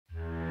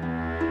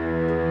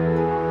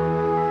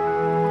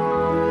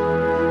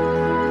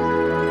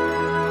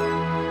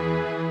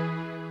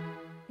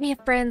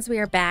Okay, friends, we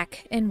are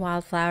back in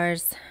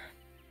Wildflowers.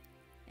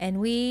 And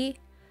we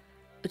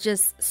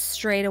just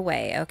straight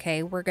away,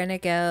 okay, we're going to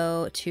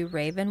go to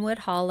Ravenwood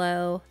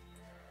Hollow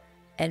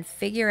and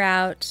figure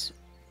out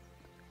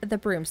the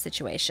broom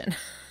situation.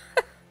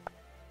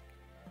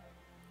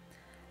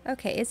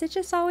 Okay, is it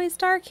just always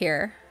dark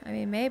here? I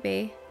mean,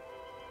 maybe.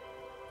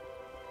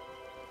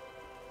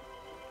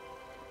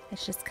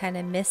 It's just kind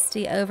of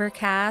misty,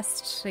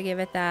 overcast to give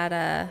it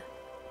that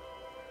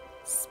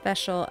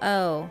special...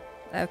 Oh,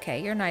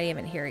 okay, you're not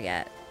even here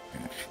yet.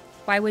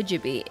 Why would you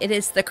be? It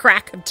is the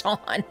crack of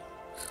dawn.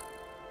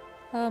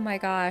 Oh my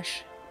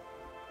gosh.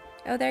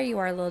 Oh, there you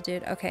are, little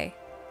dude. Okay.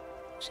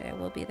 Actually, I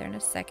will be there in a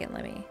second.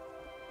 Let me...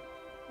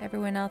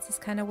 Everyone else is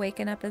kind of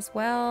waking up as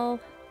well.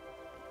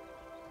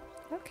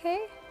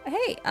 Okay.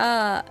 Hey,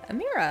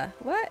 Amira,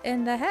 what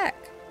in the heck?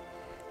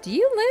 Do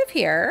you live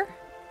here?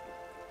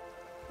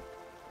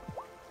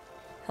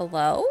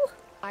 Hello?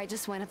 I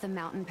just went up the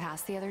mountain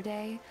pass the other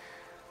day.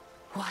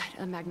 What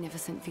a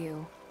magnificent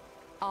view.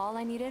 All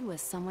I needed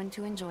was someone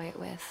to enjoy it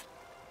with.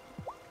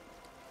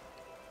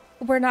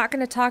 We're not going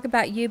to talk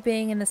about you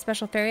being in the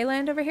special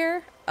fairyland over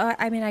here?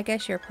 I mean, I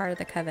guess you're part of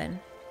the coven.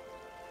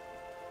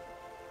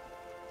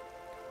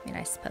 I mean,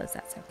 I suppose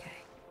that's okay.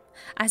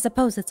 I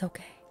suppose it's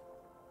okay.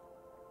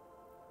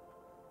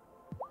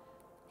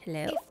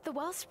 Hello? If the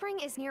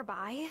wellspring is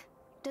nearby,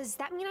 does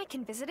that mean I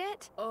can visit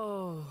it?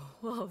 Oh,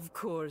 of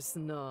course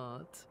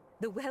not.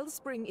 The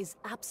wellspring is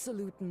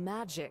absolute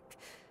magic.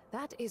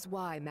 That is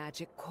why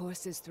magic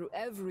courses through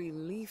every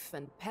leaf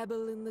and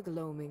pebble in the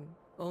gloaming.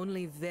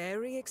 Only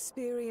very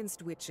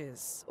experienced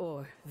witches,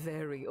 or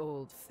very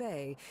old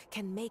fae,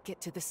 can make it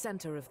to the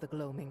center of the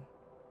gloaming.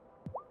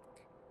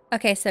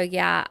 Okay, so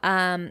yeah,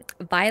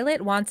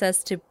 Violet wants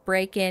us to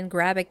break in,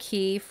 grab a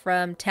key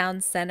from town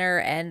center,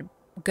 and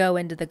go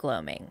into the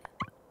gloaming.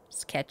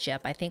 Just catch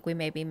up. I think we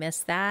maybe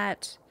missed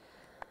that.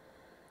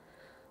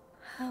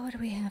 Oh, what do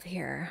we have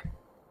here?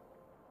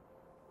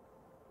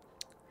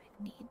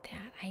 I need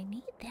that. I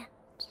need that.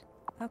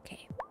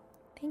 Okay.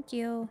 Thank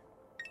you.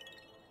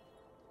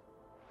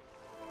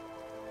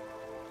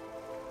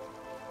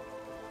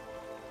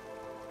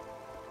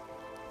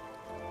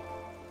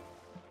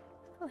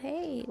 Oh,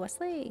 hey,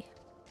 Wesley.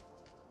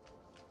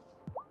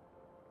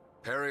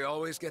 Perry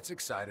always gets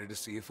excited to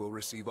see if we'll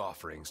receive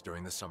offerings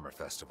during the summer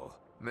festival.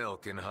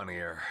 Milk and honey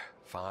are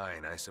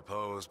fine, I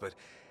suppose, but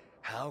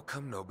how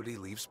come nobody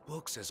leaves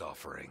books as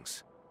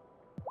offerings?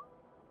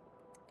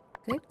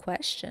 Good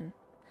question.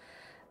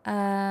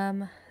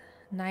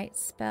 Night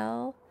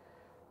spell.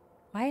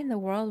 Why in the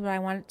world would I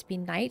want it to be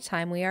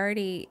nighttime? We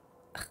already...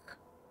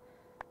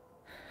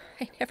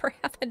 I never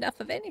have enough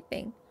of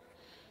anything.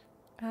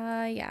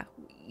 Yeah.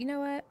 You know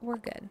what? We're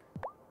good.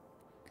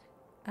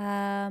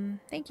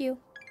 Thank you.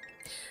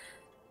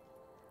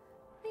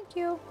 Thank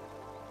you.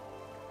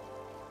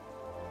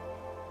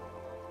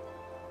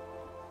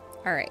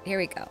 Alright, here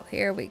we go.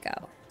 Here we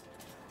go.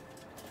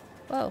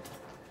 Whoa.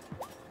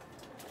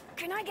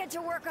 Can I get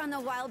to work on the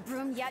wild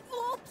broom yet?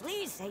 Oh,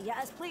 please say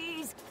yes,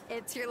 please.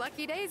 It's your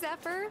lucky day,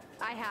 Zephyr.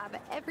 I have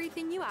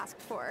everything you asked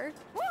for.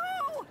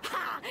 Woo!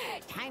 Ha!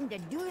 Time to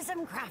do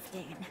some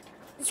crafting.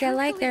 See, I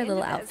like their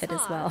really little into this, outfit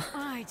as well.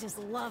 I just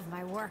love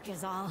my work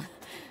is all.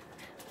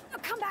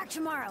 Come back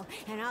tomorrow,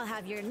 and I'll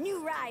have your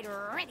new ride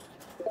ready.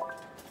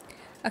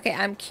 Okay,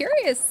 I'm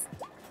curious,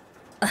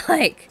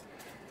 like,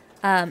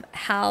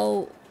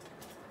 how,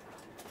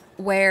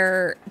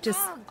 where, just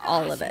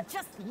all of it. I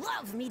just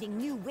love meeting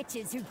new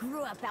witches who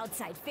grew up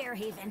outside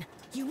Fairhaven.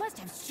 You must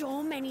have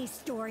so many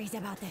stories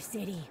about the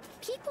city.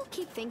 People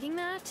keep thinking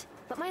that,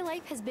 but my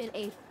life has been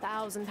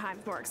 1,000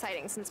 times more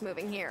exciting since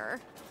moving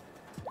here.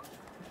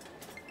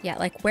 Yeah,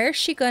 like, where's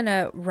she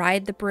gonna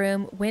ride the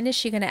broom? When is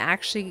she gonna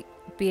actually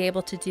be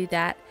able to do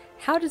that?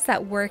 How does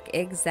that work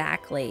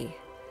exactly?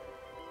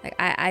 Like,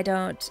 I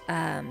don't,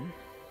 I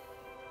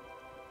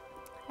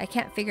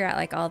can't figure out,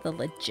 like, all the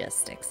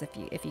logistics, if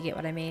you get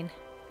what I mean.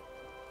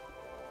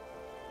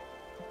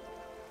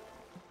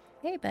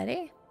 Hey,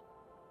 buddy.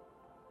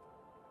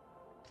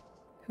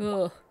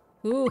 Ooh,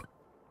 ooh.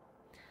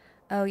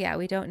 Oh, yeah,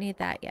 we don't need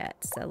that yet,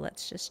 so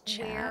let's just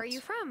chat. Where are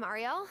you from,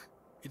 Ariel?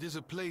 It is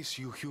a place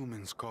you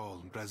humans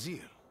call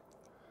Brazil.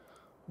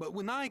 But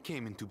when I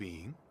came into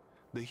being,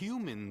 the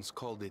humans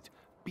called it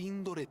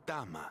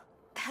Pindoretama.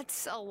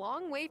 That's a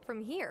long way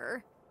from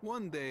here.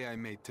 One day I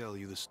may tell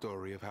you the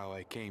story of how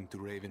I came to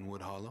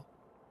Ravenwood Hollow.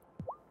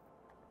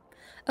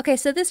 Okay,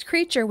 so this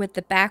creature with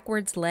the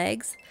backwards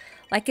legs,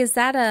 like, is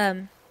that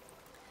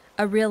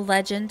a real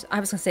legend? I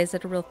was gonna say, is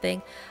it a real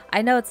thing?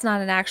 I know it's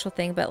not an actual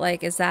thing, but,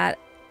 like, is that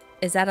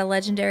a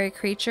legendary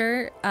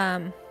creature?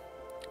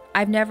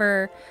 I've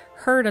never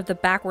heard of the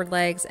backward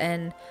legs,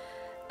 and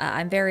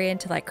I'm very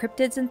into, like,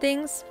 cryptids and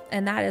things,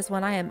 and that is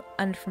one I am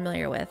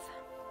unfamiliar with.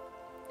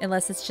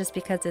 Unless it's just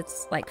because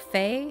it's, like,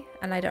 fae,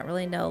 and I don't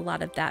really know a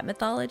lot of that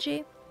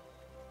mythology.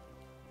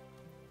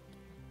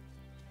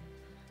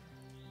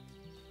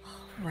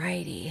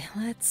 Alrighty,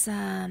 let's,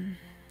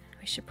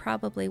 we should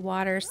probably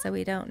water so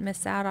we don't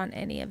miss out on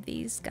any of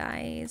these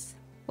guys.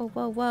 Whoa,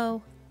 whoa,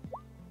 whoa.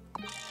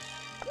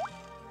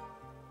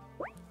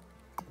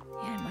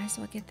 as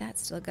well get that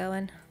still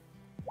going.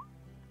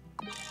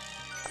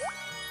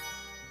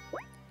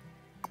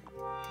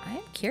 I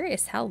am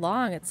curious how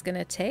long it's going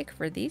to take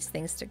for these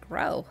things to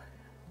grow.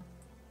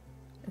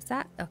 Is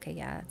that... Okay,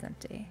 yeah, it's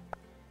empty.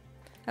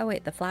 Oh,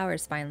 wait, the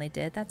flowers finally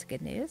did. That's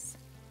good news.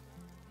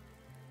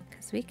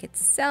 Because we could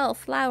sell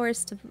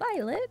flowers to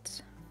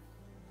Violet.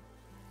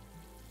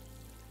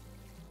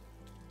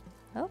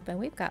 Oh, and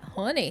we've got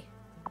honey.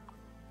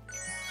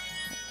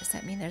 Wait, does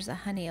that mean there's a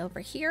honey over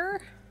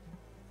here?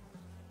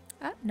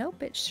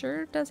 Nope, it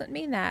sure doesn't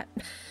mean that.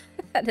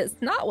 That is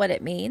not what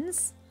it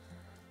means.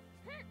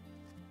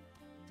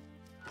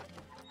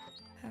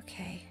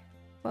 Okay.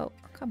 Whoa,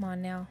 come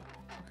on now.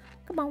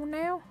 Come on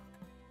now.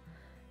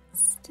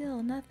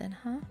 Still nothing,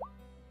 huh?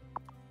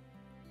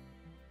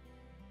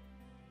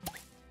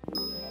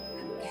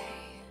 Okay.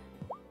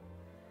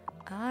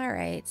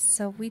 Alright,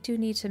 so we do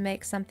need to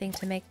make something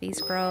to make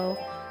these grow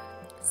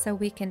so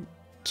we can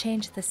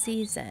change the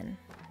season.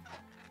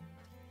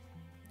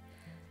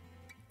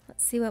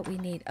 Let's see what we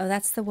need. Oh,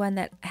 that's the one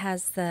that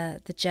has the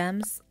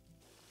gems.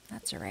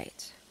 That's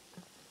alright.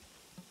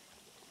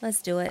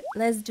 Let's do it.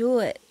 Let's do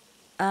it.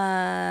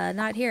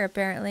 Not here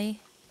apparently.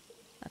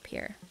 Up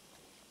here.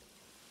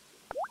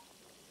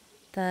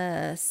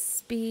 The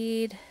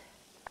speed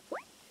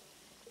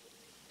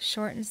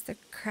shortens the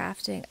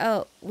crafting.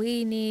 Oh,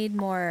 we need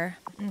more.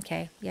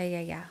 Okay,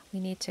 yeah. We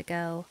need to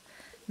go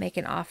make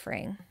an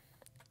offering.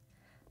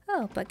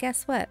 Oh, but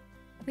guess what?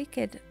 We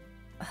could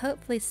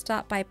hopefully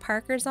stop by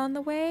Parker's on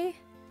the way.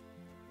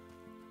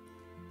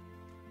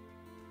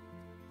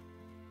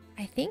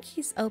 I think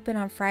he's open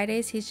on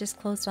Fridays. He's just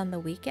closed on the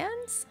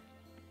weekends.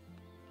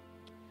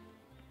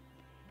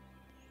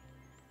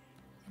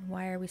 And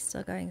why are we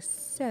still going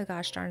so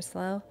gosh darn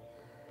slow?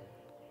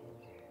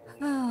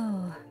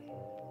 Oh,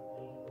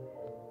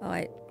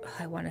 I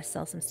want to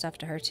sell some stuff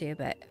to her too,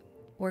 but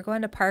we're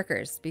going to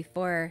Parker's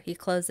before he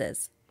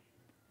closes.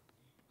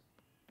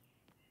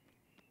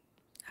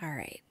 All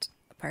right.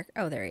 Parker.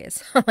 Oh, there he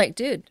is. I'm like,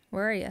 dude,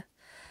 where are you?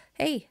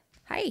 Hey.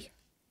 Hi.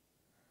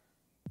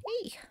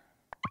 Hey.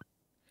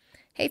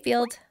 Hey,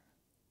 Field.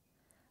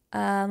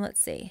 Let's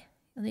see.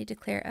 You'll need to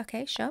clear.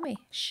 Okay, show me.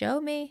 Show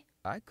me.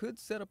 I could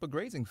set up a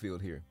grazing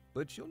field here,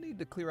 but you'll need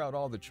to clear out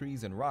all the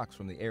trees and rocks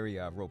from the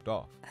area I've roped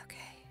off.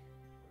 Okay.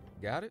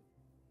 Got it?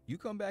 You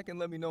come back and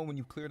let me know when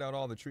you've cleared out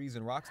all the trees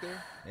and rocks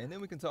there, and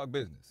then we can talk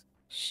business.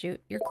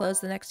 Shoot, you're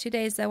closed the next 2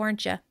 days though,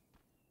 aren't you?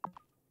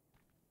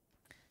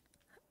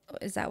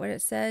 Is that what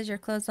it says? You're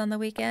closed on the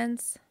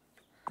weekends?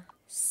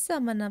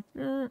 Someone up...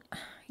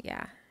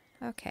 yeah.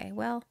 Okay,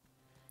 well,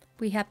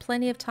 we have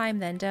plenty of time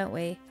then, don't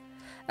we?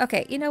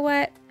 Okay, you know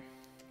what?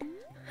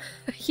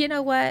 You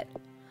know what?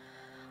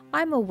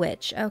 I'm a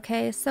witch,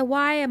 okay? So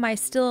why am I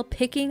still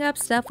picking up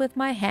stuff with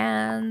my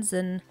hands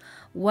and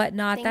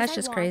whatnot? Things That's I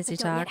just want, crazy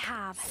but don't yet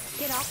talk. have.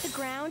 Get off the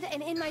ground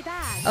and in my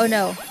bag. Oh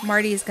no,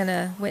 Marty's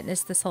gonna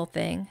witness this whole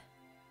thing.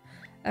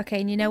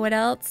 Okay, and you know what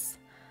else?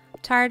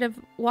 I'm tired of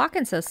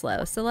walking so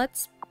slow, so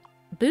let's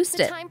boost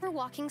The it. time for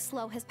walking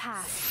slow has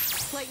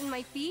passed. Lighten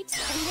my feet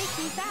and make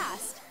me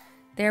fast.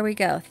 There we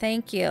go.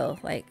 Thank you.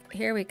 Like,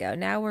 here we go.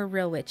 Now we're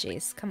real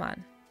witchies. Come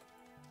on.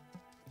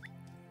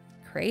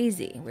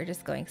 Crazy. We're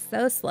just going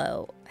so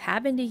slow.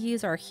 Having to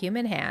use our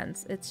human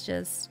hands. It's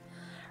just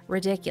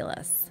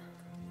ridiculous.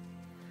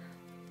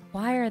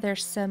 Why are there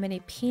so many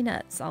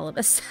peanuts all of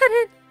a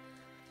sudden?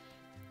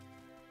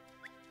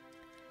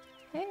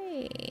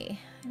 Hey,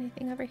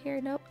 anything over here?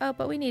 Nope. Oh,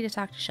 but we need to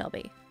talk to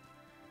Shelby.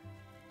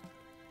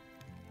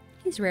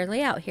 He's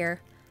rarely out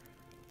here.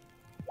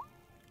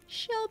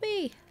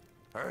 Shelby.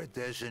 Heard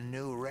there's a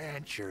new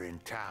rancher in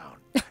town.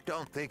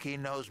 Don't think he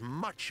knows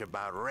much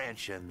about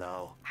ranching,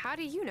 though. How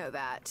do you know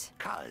that?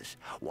 'Cause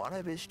one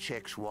of his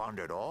chicks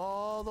wandered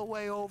all the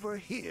way over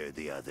here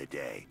the other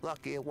day.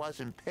 Lucky it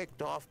wasn't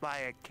picked off by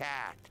a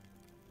cat.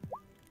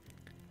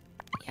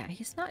 Yeah,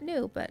 he's not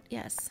new, but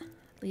yes.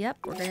 Yep,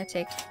 we're gonna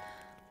take...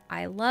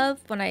 I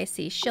love when I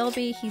see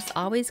Shelby. He's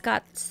always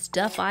got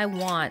stuff I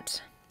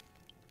want.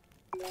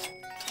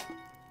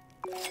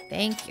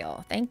 Thank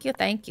you. Thank you,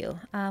 thank you.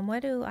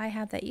 What do I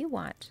have that you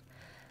want?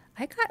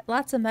 I got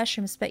lots of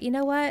mushrooms, but you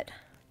know what?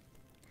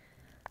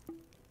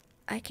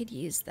 I could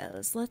use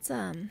those. Let's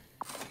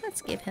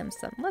give him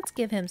some. Let's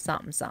give him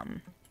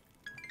something.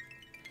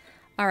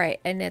 All right,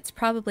 and it's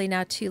probably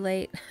now too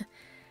late.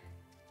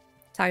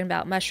 Talking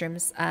about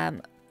mushrooms.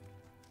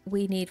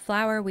 We need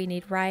flour, we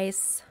need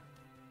rice.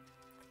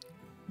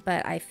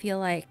 But I feel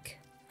like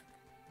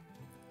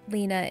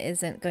Lena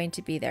isn't going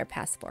to be there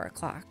past 4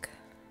 o'clock.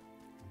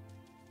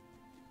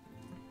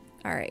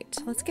 All right,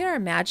 let's get our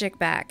magic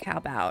back. How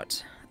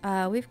about?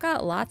 We've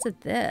got lots of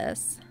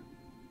this.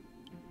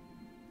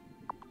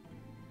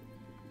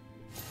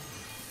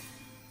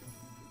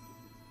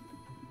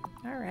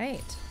 All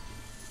right.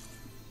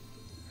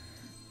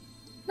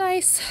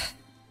 Nice.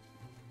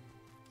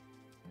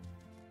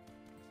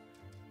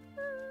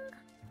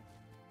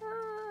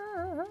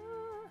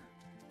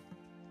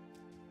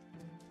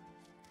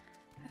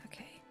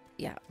 Okay.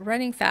 Yeah,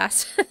 running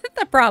fast.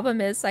 The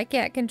problem is I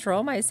can't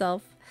control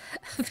myself.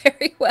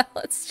 very well.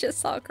 It's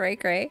just all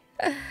gray.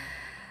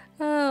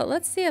 Oh,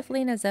 let's see if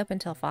Lena's open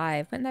till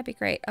 5. Wouldn't that be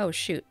great? Oh,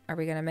 shoot. Are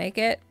we going to make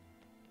it?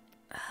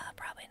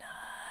 Probably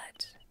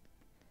not.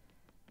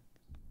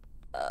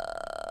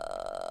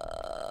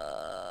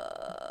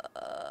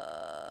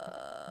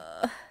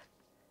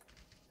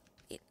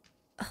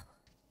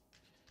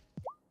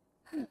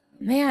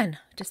 Man,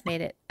 just made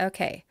it.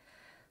 Okay.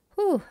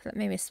 Whew, that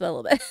made me sweat a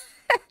little bit.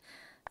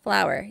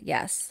 Flour,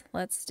 yes.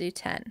 Let's do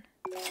 10.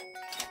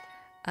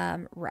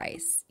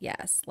 Rice,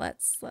 yes.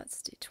 Let's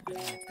do 20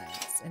 of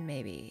those, and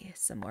maybe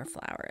some more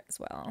flour as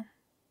well.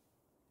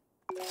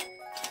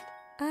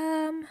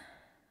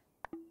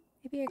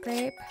 Maybe a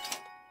grape.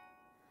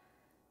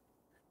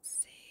 Let's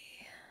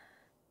see.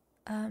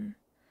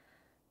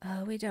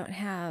 Oh, we don't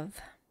have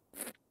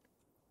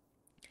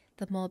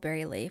the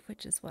mulberry leaf,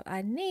 which is what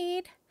I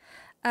need.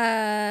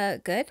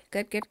 Good.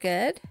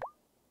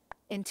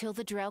 Until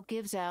the drought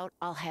gives out,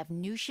 I'll have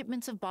new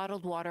shipments of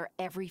bottled water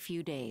every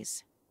few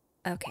days.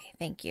 Okay,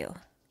 thank you.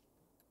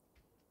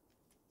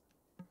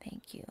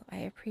 Thank you. I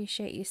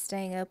appreciate you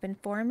staying open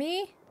for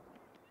me.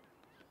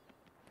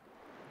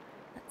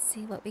 Let's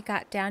see what we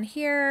got down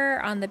here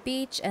on the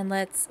beach, and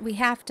we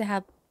have to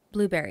have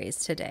blueberries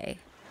today.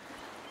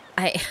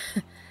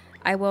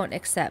 I won't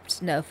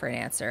accept no for an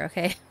answer,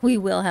 okay? We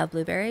will have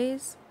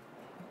blueberries.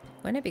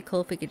 Wouldn't it be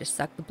cool if we could just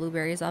suck the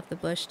blueberries off the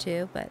bush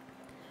too, but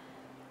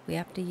we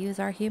have to use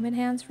our human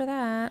hands for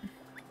that.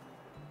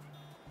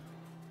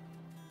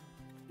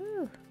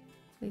 Ooh,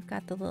 we've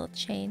got the little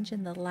change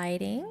in the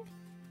lighting.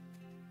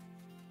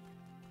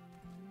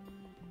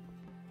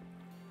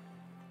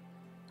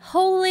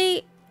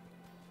 Holy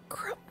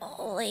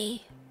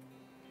cramoly.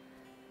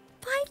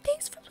 5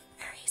 days for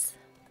blueberries.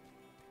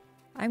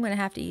 I'm going to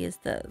have to use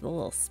the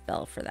little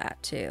spell for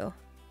that too.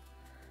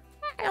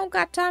 I don't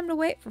got time to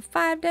wait for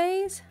 5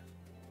 days.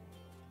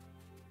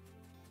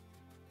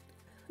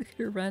 Look at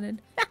her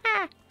running.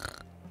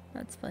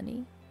 That's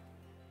funny.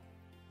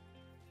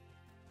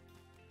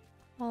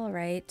 All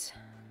right.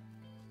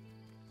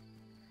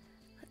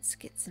 Let's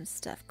get some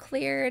stuff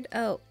cleared.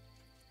 Oh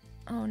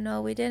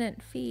no, we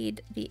didn't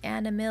feed the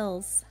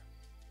animals.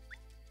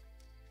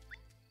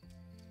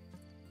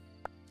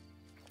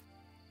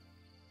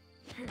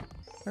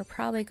 We're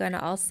probably going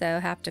to also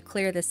have to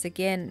clear this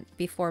again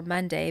before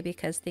Monday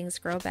because things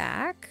grow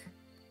back.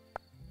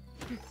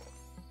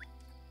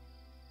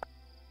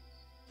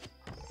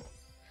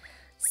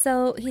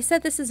 So he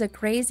said this is a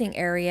grazing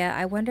area.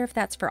 I wonder if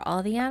that's for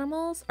all the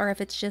animals or if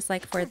it's just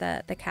like for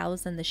the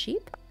cows and the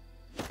sheep.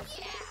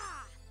 Yeah!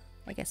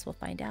 I guess we'll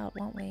find out,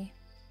 won't we?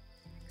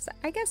 So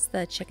I guess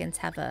the chickens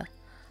have a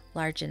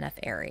large enough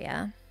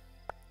area.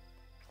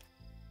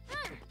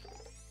 Okay.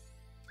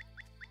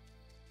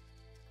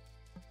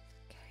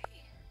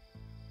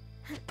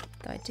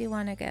 Though I do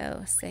want to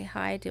go say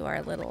hi to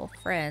our little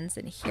friends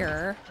in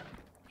here.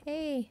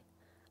 Hey.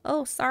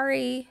 Oh,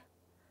 sorry.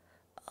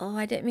 Oh,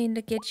 I didn't mean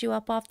to get you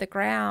up off the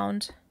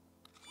ground.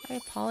 I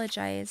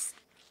apologize.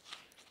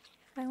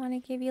 I want to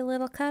give you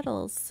little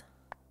cuddles.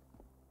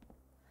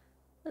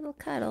 Little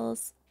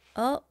cuddles.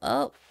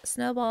 Oh,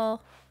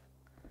 Snowball.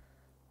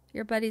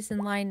 Your buddy's in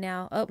line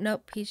now. Oh,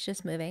 nope, he's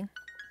just moving.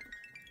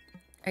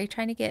 Are you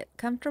trying to get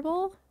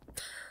comfortable?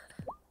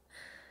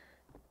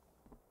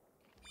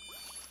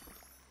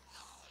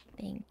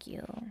 Thank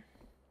you.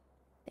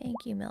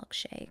 Thank you,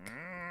 Milkshake.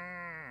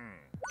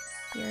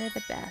 You're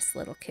the best,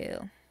 little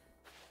coo.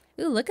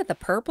 Ooh, look at the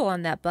purple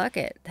on that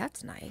bucket.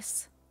 That's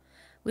nice.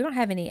 We don't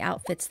have any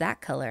outfits that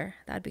color.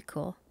 That'd be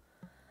cool.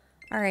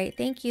 All right,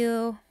 thank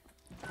you.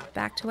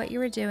 Back to what you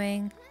were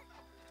doing.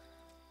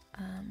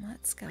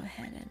 Let's go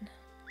ahead and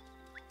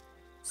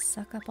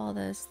suck up all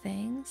those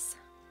things.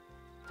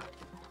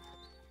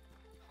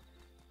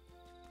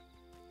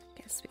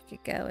 Guess we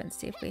could go and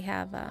see if we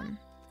have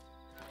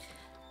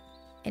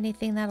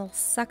anything that'll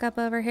suck up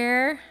over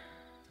here.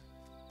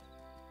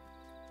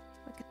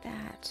 Look at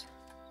that.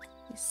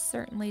 We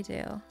certainly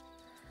do.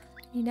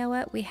 You know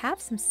what? We have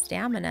some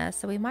stamina,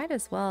 so we might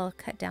as well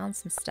cut down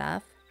some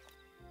stuff.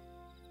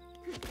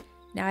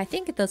 Now, I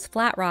think those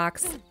flat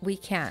rocks we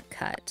can't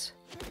cut.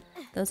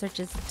 Those are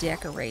just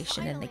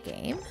decoration in the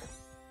game.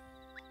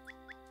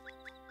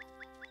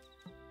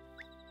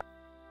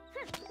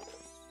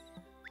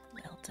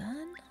 Well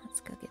done. Let's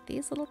go get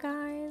these little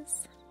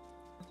guys.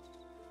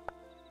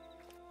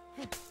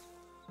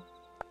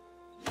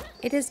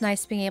 It is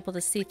nice being able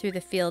to see through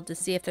the field to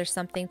see if there's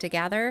something to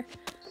gather.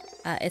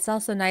 It's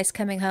also nice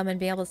coming home and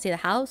being able to see the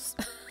house.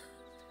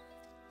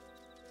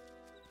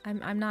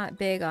 I'm not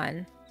big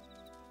on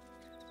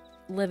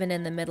living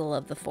in the middle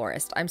of the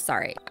forest. I'm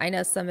sorry. I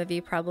know some of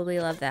you probably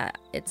love that.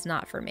 It's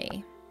not for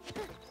me.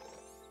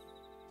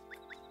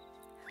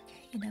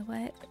 Okay, you know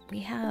what? We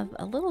have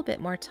a little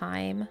bit more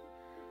time.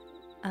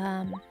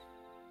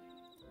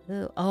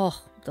 Ooh, oh,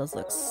 those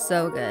look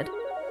so good.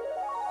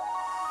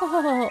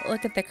 Oh,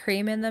 look at the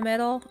cream in the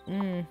middle.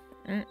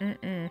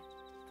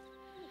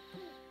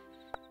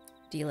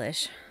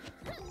 Delish.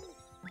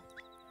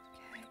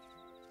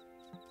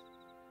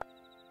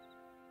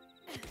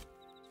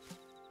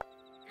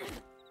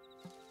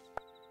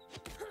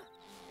 Okay.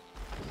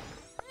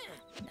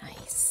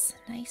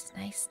 Nice,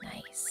 nice,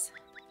 nice.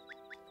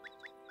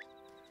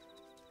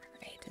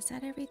 Alright, is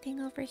that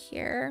everything over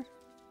here?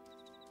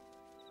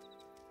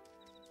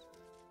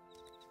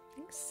 I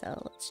think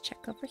so. Let's check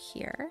over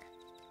here.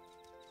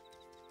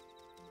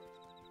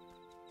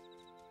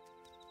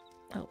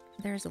 Oh,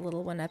 there's a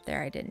little one up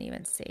there I didn't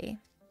even see.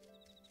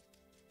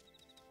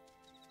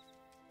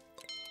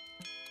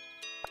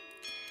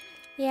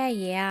 Yeah,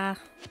 yeah.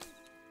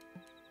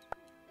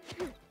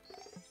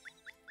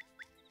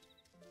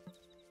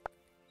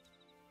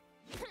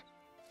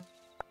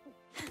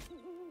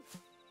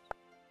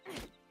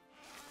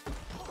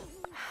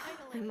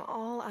 I'm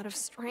all out of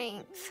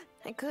strength.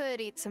 I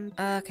could eat some...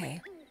 Okay.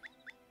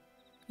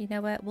 You know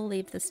what? We'll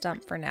leave the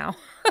stump for now.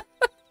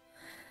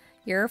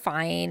 You're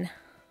fine.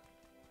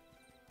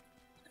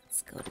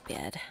 Let's go to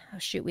bed. Oh,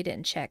 shoot. We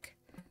didn't check.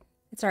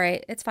 It's all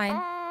right. It's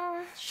fine.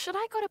 Should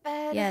I go to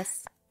bed?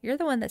 Yes. You're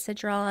the one that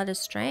said you're all out of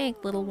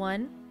strength, little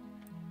one.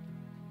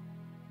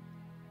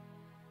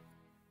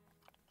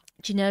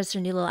 Did you notice her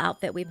new little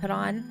outfit we put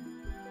on?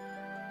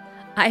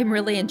 I'm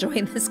really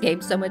enjoying this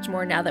game so much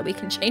more now that we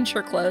can change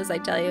her clothes, I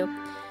tell you.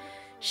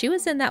 She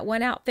was in that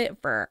one outfit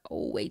for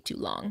way too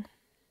long.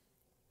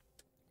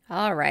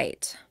 All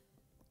right.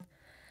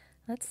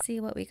 Let's see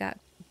what we got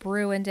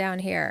brewing down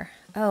here.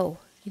 Oh,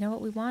 you know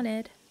what we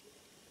wanted?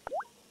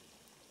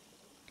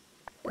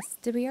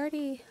 Did we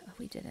already? Oh,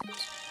 we didn't.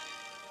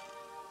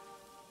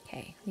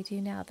 Okay, we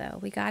do now, though.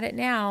 We got it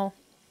now.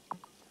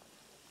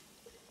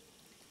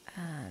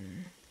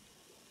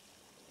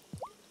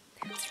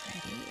 That's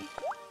ready.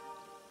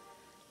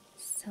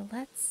 So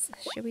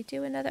should we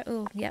do another?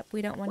 Oh, yep,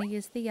 we don't want to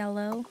use the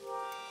yellow.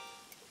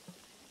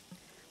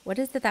 What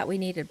is it that we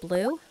needed?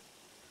 Blue?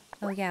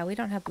 Oh, yeah, we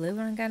don't have blue. We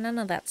don't got none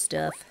of that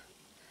stuff.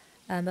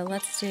 But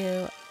let's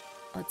do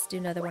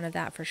another one of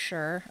that for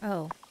sure.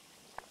 Oh.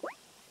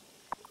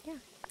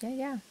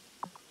 Yeah.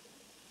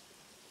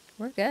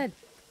 We're good.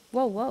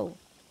 Whoa, whoa.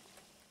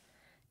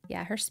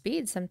 Yeah, her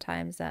speed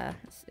sometimes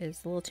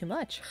is a little too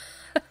much.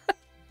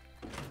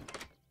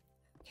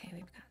 Okay,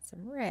 we've got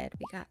some red.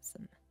 We got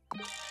some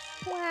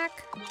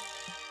black.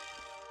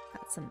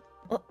 Got some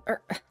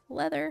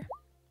leather.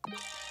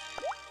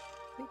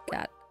 We've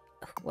got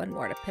one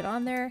more to put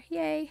on there.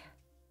 Yay.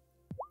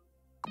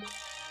 Okay.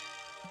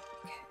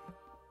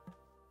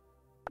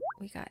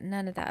 We got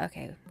none of that.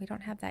 Okay, we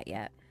don't have that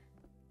yet.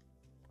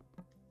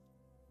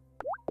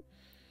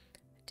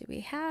 Do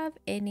we have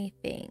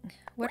anything?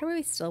 What are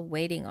we still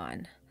waiting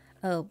on?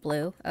 Oh,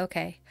 blue.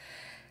 Okay.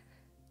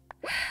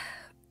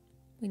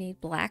 We need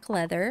black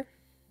leather.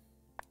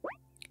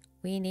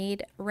 We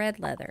need red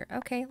leather.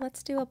 Okay,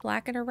 let's do a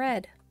black and a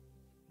red.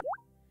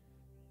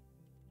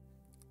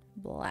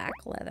 Black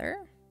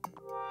leather.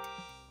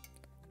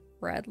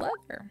 Red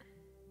leather.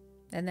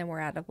 And then we're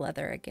out of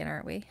leather again,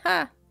 aren't we?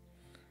 Ha!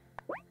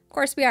 Of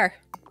course we are.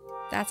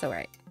 That's all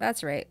right.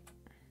 That's right.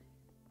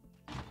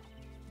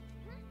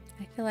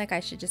 I feel like I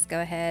should just go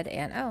ahead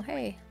and... Oh,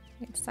 hey.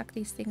 We can suck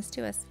these things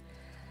to us.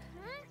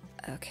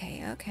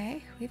 Okay,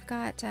 okay. We've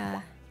got...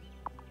 Thank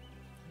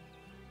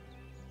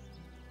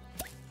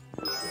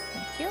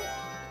you.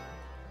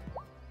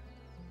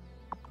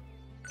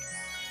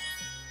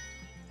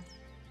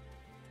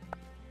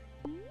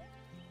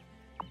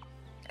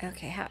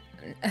 Okay,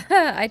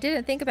 I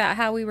didn't think about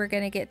how we were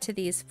going to get to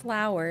these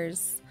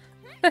flowers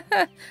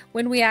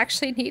when we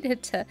actually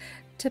needed to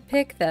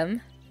pick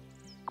them.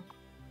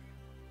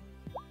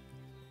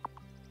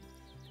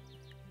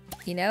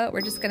 You know what? We're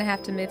just going to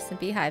have to move some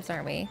beehives,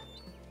 aren't we?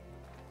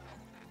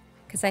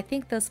 Because I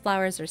think those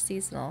flowers are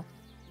seasonal.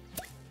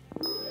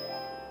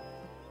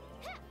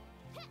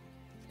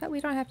 But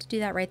we don't have to do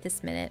that right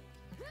this minute.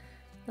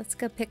 Let's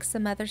go pick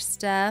some other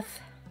stuff.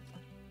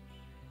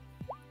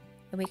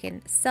 And we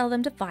can sell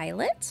them to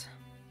Violet.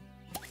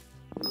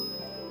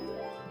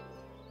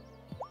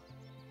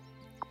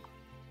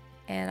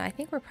 And I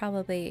think we're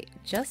probably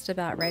just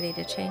about ready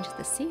to change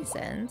the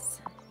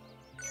seasons.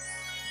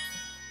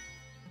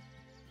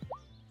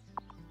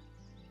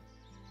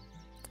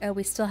 Oh,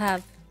 we still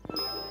have,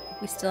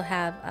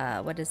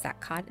 what is that,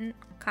 cotton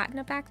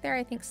back there?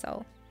 I think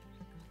so.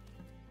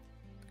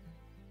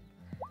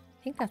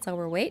 I think that's all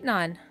we're waiting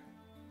on.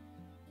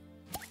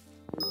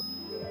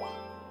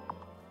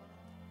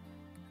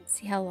 Let's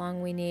see how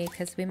long we need,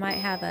 because we might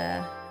have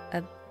a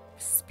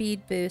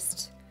speed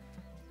boost.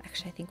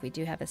 Actually, I think we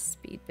do have a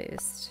speed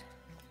boost.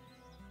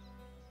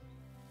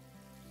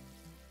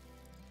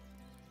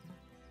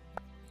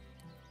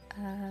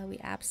 We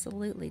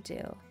absolutely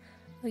do.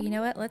 Well, you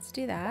know what? Let's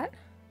do that.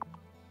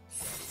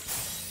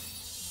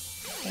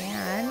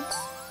 And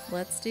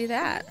let's do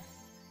that.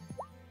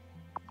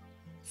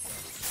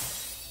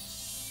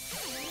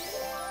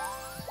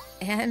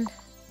 And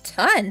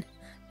done.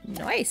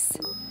 Nice.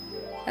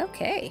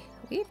 Okay.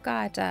 We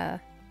got all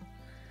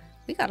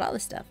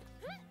this stuff.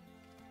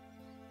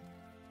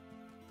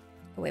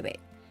 Oh, wait.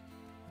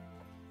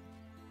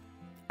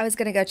 I was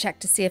gonna go check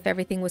to see if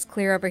everything was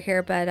clear over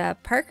here,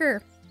 but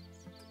Parker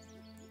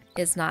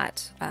is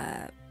not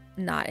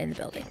in the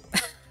building.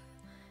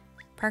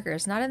 Parker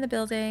is not in the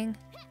building.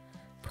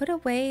 Put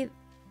away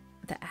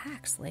the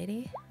axe,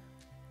 lady.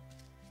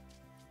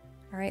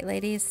 All right,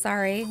 ladies,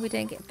 sorry we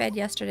didn't get fed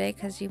yesterday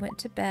because you went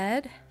to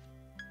bed.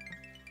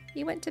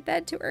 You went to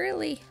bed too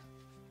early.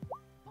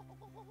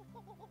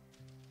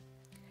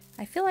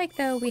 I feel like,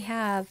 though, we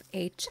have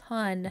a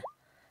ton.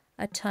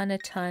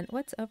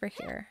 What's over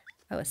here?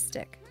 Oh, a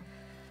stick.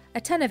 A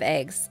ton of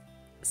eggs.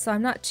 So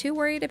I'm not too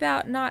worried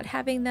about not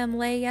having them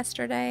lay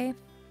yesterday.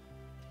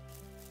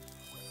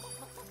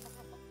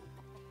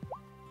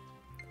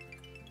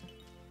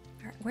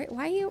 Wait,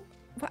 why you...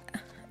 What?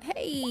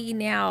 Hey,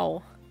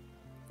 now.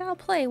 Foul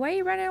play. Why are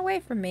you running away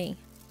from me?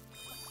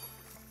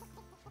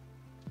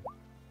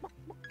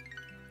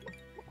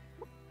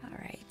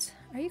 Alright.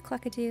 Are you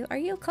Cluckadoo? Are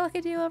you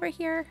Cluckadoo over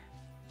here?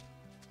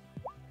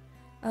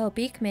 Oh,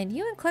 Beekman,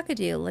 you and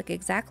Cluckadoo look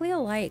exactly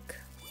alike.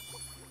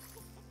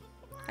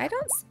 I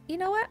don't... You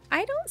know what?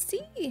 I don't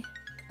see...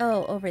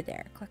 Oh, over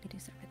there.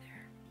 Cluckadoo's over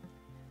there.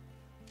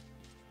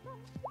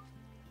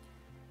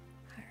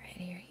 Alright,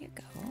 here you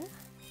go.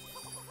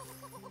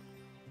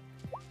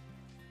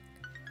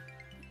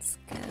 Let's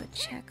go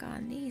check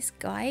on these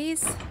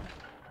guys.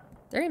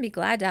 They're gonna be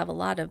glad to have a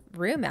lot of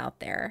room out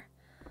there.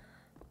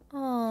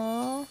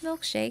 Oh,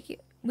 Milkshake.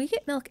 We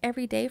get milk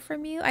every day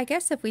from you? I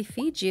guess if we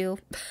feed you,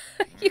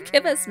 you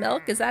give us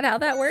milk. Is that how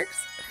that works?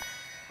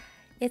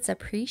 It's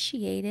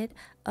appreciated.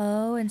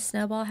 Oh, and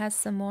Snowball has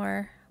some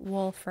more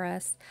wool for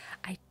us.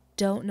 I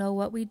don't know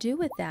what we do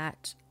with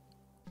that.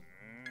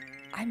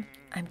 I'm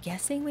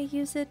guessing we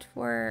use it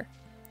for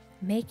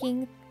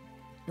making,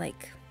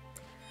 like,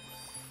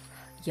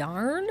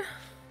 yarn?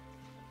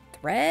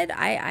 Thread?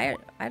 I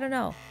don't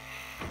know.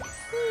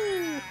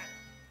 Whew.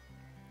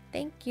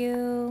 Thank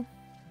you.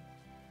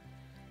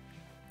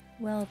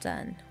 Well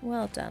done,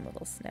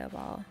 little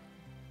Snowball.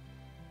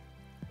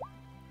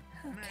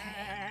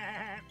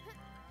 Okay.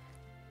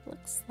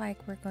 Looks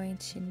like we're going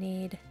to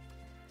need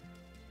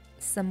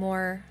some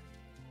more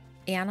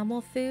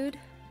animal food.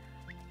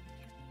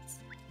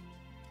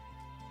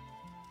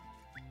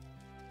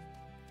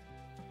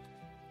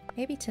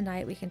 Maybe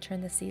tonight we can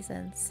turn the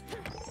seasons.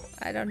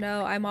 I don't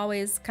know. I'm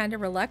always kind of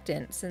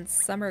reluctant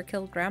since summer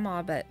killed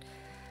Grandma, but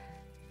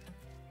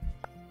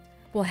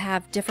we'll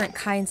have different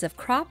kinds of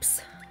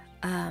crops.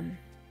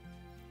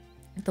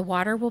 The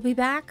water will be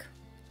back.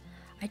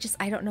 I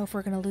don't know if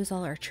we're going to lose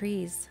all our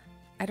trees.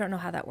 I don't know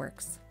how that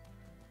works.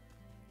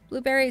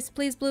 Blueberries,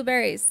 please,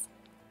 blueberries.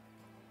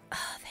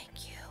 Oh,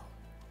 thank you.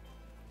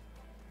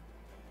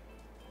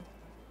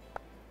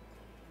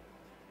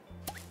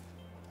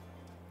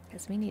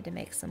 Because we need to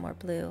make some more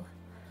blue.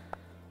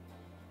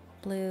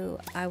 Blue,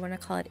 I want to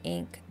call it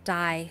ink.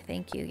 Dye,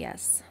 thank you,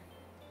 yes.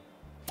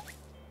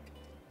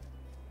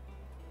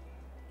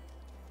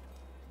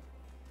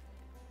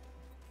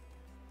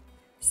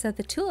 So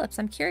the tulips,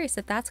 I'm curious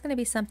if that's going to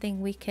be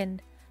something we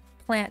can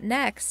plant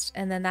next,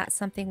 and then that's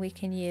something we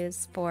can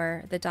use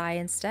for the dye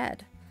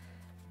instead.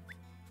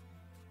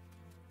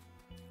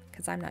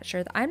 Because I'm not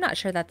sure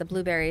that the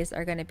blueberries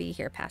are going to be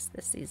here past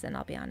this season,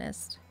 I'll be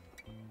honest.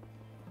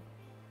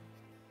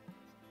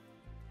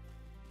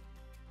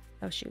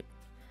 Oh shoot.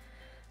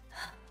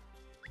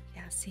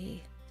 Yeah,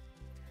 see.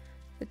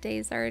 The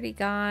day's already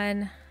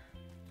gone.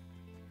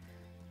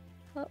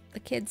 Oh,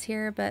 the kid's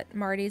here, but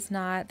Marty's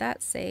not.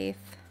 That's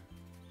safe.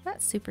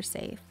 That's super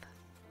safe.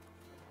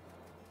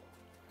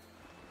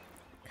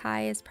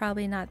 Kai is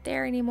probably not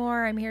there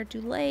anymore. I'm here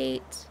too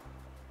late.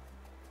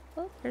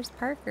 Oh, there's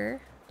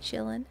Parker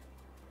chilling.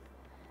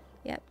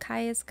 Yep,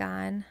 Kai is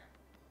gone.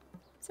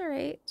 It's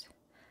alright.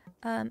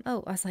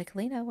 Oh, I was like,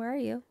 Lena, where are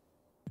you?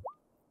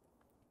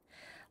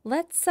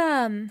 Let's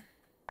see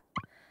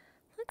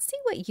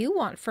what you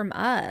want from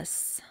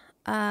us.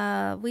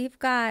 We've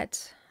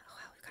got, oh,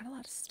 wow, we've got a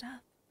lot of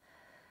stuff.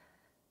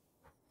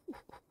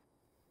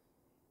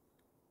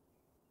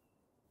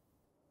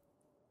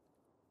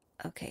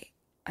 Okay,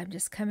 I'm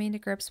just coming to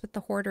grips with the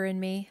hoarder in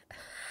me.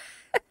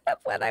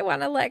 What I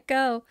want to let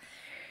go.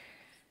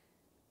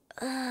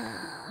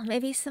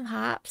 Maybe some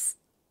hops.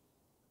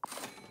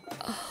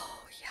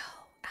 Oh, yo,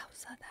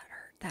 ouza, that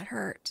hurt. That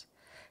hurt.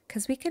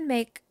 Because we can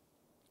make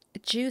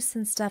juice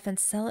and stuff and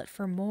sell it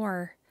for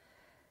more.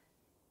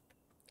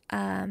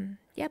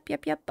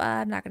 Yep.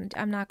 I'm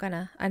not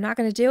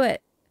gonna do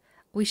it.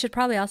 We should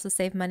probably also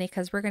save money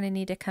because we're gonna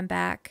need to come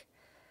back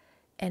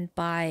and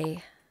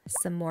buy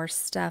some more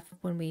stuff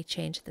when we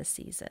change the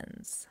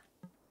seasons.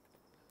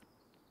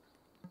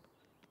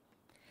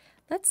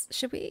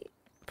 We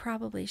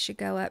probably should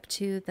go up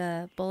to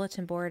the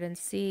bulletin board and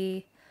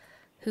see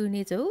who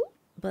needs,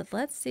 but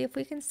let's see if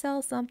we can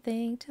sell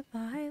something to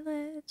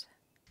Violet.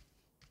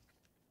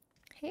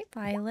 Hey,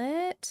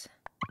 Violet.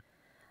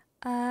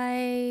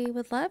 I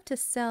would love to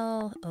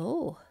sell,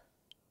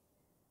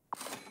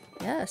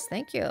 yes,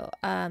 thank you.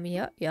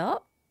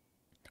 Yep.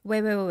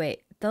 Wait.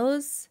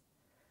 Those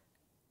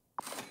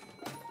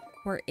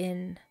were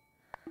in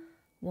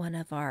one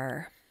of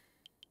our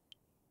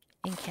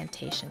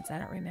incantations. I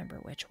don't remember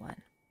which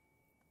one.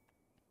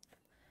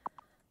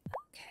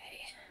 Okay.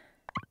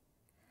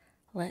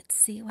 Let's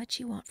see what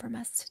you want from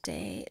us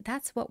today.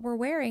 That's what we're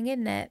wearing,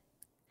 isn't it?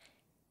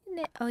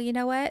 Oh, you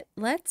know what?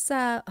 Let's,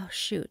 oh,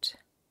 shoot.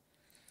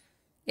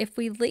 If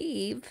we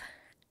leave,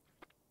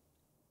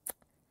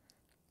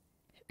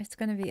 it's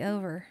going to be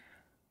over.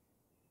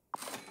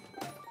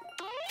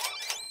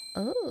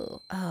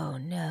 Oh, oh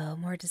no,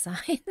 more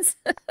designs.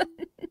 No.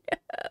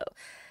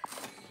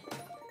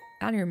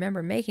 I don't even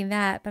remember making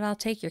that, but I'll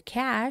take your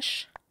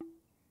cash.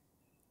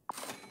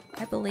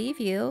 I believe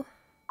you.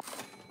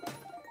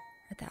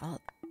 Are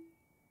that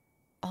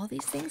all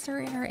these things are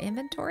in our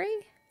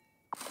inventory?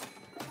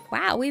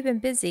 Wow, we've been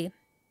busy.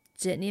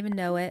 Didn't even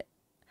know it.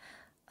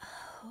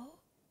 Oh,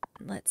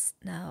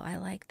 no, I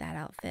like that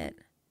outfit.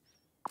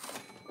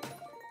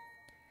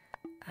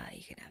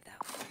 You can have that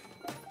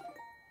one.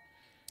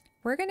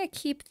 We're going to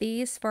keep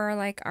these for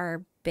like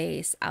our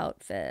base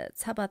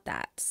outfits. How about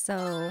that?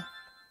 So,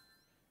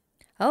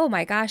 oh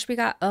my gosh, we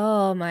got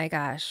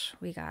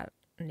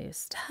new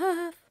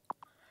stuff.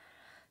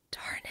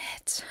 Darn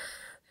it.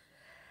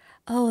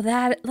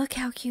 Oh, look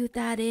how cute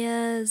that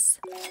is.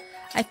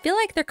 I feel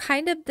like they're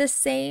kind of the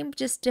same,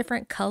 just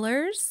different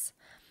colors.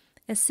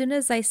 As soon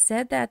as I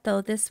said that,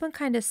 though, this one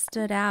kind of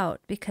stood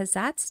out because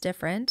that's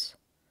different.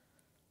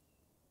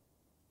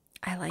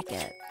 I like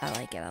it. I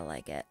like it. I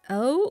like it.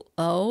 Oh,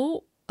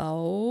 oh,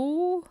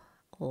 oh.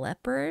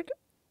 Leopard.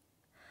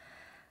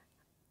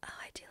 Oh,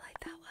 I do like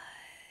that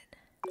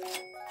one.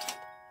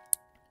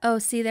 Oh,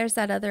 see, there's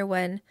that other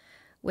one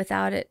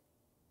without it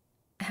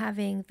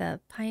having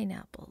the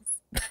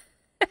pineapples.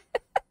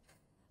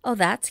 Oh,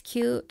 that's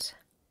cute.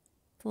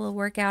 The little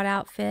workout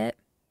outfit.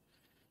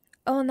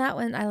 Oh, and that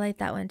one, I like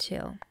that one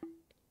too.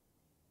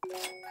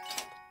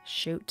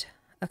 Shoot.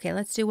 Okay,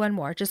 let's do one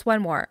more. Just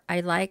one more.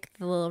 I like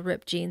the little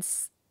ripped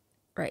jeans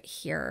right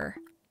here.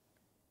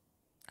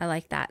 I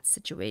like that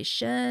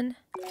situation.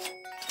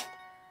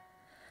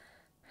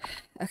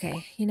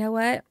 Okay, you know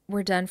what?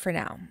 We're done for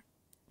now.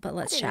 But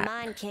let's chat.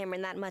 I didn't mind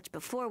Cameron that much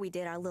before we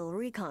did our little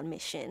recon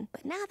mission.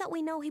 But now that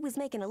we know he was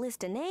making a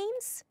list of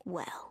names,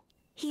 well,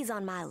 he's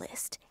on my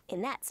list.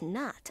 And that's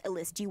not a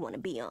list you want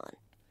to be on.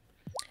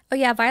 Oh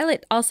yeah,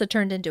 Violet also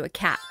turned into a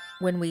cat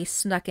when we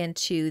snuck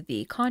into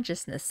the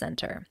consciousness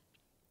center.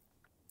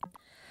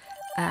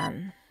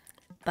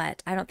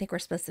 But I don't think we're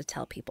supposed to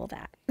tell people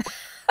that.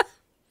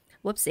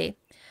 Whoopsie.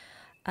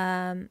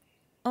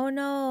 Oh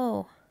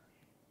no.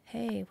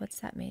 Hey, what's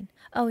that mean?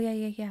 Oh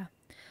yeah.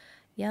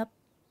 Yep.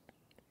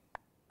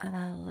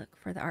 Look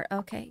for the art.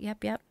 Okay,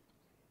 yep.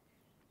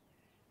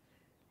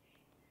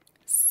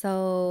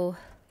 So,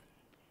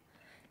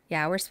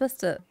 yeah, we're supposed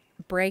to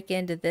break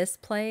into this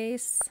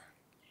place.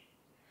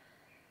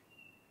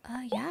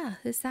 Yeah,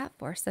 who's that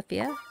for?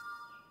 Sophia?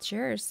 It's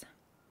yours.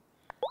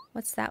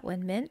 What's that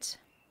one? Mint?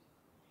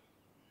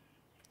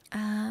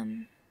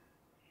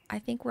 I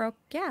think we're okay.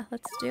 Yeah,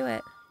 let's do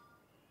it.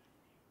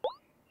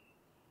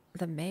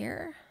 The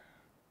mayor?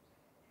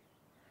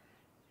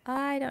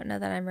 I don't know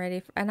that I'm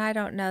ready and I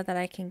don't know that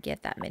I can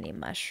get that many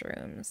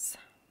mushrooms.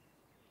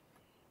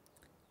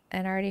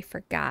 And I already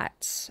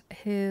forgot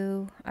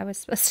who I was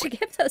supposed to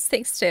give those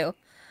things to.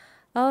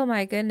 Oh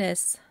my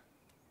goodness.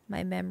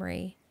 My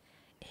memory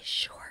is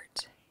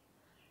short.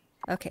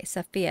 Okay,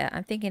 Sophia.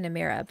 I'm thinking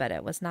Amira, but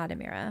it was not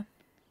Amira.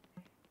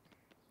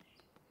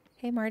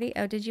 Hey, Marty.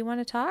 Oh, did you want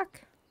to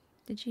talk?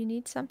 Did you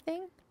need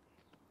something?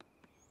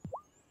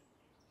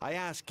 I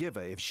asked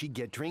Giva if she'd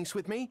get drinks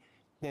with me,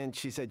 and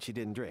she said she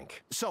didn't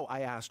drink. So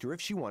I asked her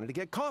if she wanted to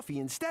get coffee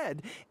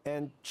instead,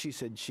 and she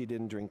said she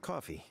didn't drink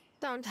coffee.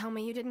 Don't tell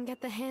me you didn't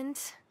get the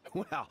hint.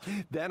 Well,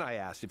 then I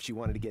asked if she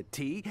wanted to get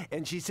tea,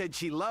 and she said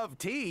she loved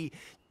tea,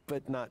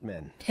 but not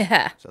men.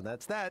 Yeah. So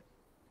that's that.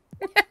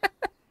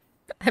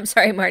 I'm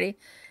sorry, Marty.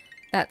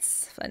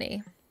 That's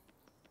funny.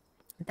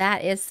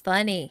 That is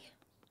funny.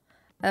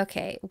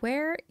 Okay,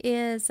 where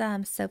is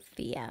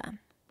Sophia?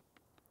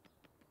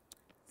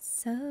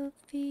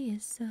 Sophia.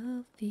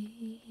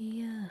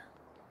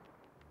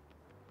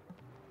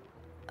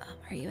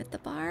 Are you at the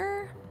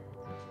bar?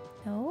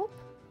 Nope.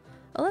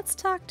 Well, let's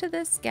talk to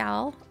this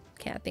gal.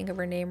 Can't think of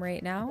her name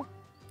right now.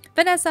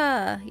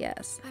 Vanessa,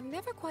 yes. I'm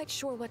never quite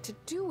sure what to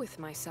do with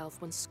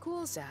myself when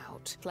school's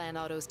out. Plan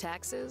Otto's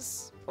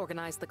taxes,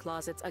 organize the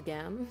closets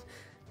again,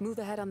 move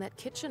ahead on that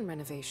kitchen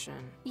renovation.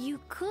 You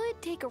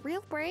could take a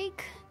real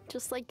break,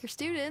 just like your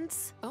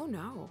students. Oh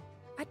no,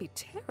 I'd be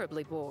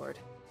terribly bored.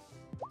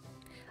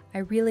 I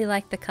really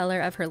like the color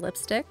of her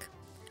lipstick,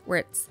 where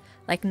it's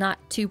like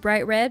not too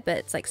bright red, but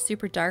it's like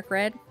super dark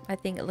red. I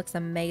think it looks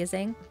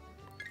amazing.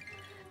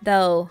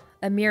 Though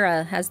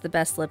Amira has the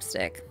best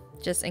lipstick,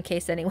 just in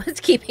case anyone's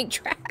keeping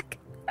track.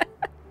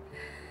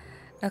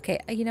 Okay,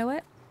 you know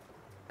what?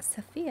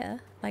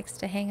 Sophia likes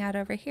to hang out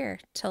over here.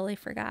 Totally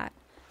forgot.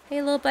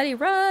 Hey, little buddy,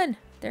 run!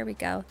 There we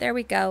go. There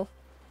we go.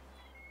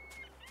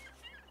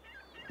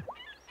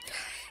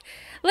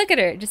 Look at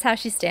her, just how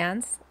she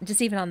stands.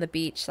 Just even on the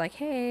beach, like,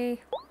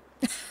 hey.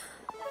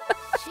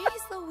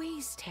 Jeez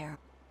Louise, terrible.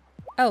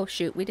 Oh,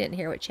 shoot, we didn't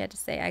hear what she had to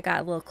say. I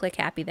got a little click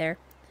happy there.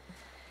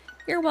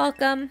 You're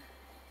welcome.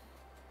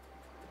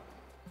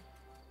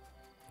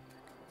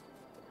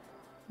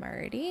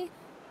 Marty.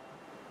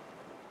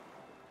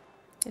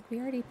 Did we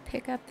already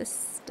pick up the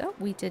stuff?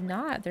 We did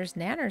not. There's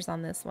nanners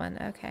on this one.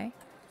 Okay.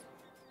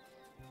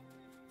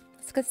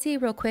 Let's go see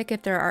real quick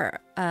if there are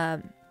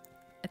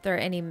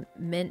any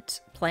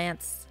mint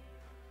plants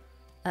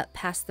up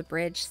past the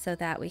bridge so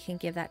that we can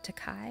give that to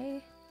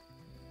Kai.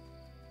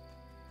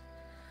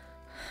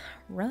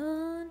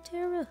 Run,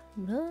 Tara,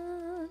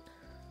 run.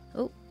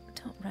 Oh,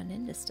 don't run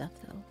into stuff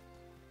though.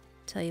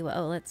 Tell you what,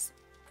 oh, let's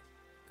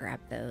grab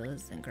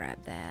those and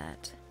grab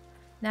that.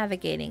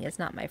 Navigating is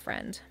not my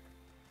friend.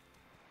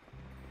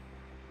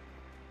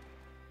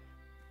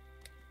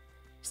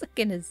 Just look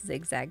in his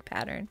zigzag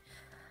pattern.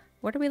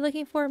 What are we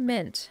looking for?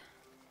 Mint.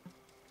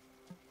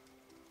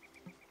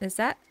 Is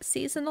that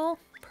seasonal?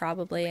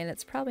 Probably, and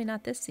it's probably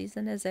not this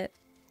season, is it?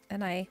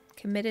 And I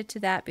committed to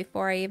that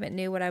before I even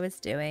knew what I was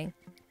doing.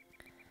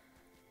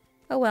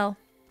 Oh well.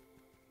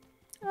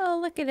 Oh,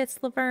 look at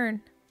it's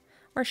Laverne.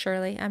 Or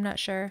Shirley, I'm not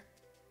sure.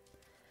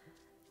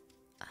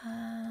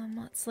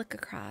 Let's look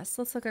across.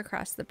 Let's look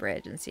across the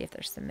bridge and see if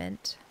there's some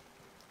mint.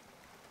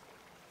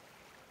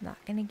 Not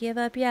gonna give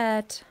up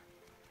yet.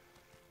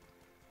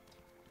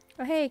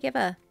 Oh hey,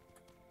 Giva.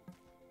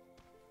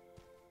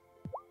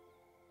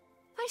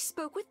 I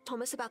spoke with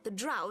Thomas about the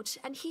drought,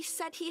 and he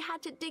said he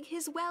had to dig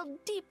his well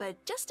deeper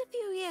just a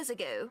few years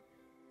ago.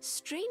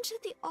 Strange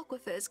that the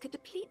aquifers could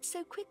deplete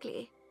so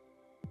quickly.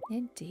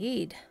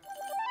 Indeed.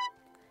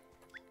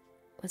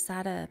 Was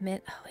that a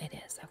mint? Oh, it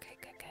is. Okay,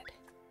 good, good.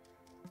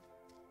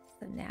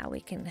 So now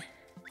we can...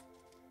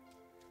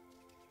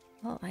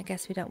 Well, I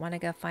guess we don't want to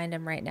go find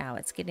him right now.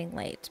 It's getting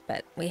late.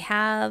 But we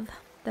have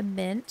the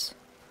mint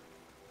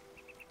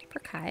for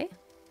Kai.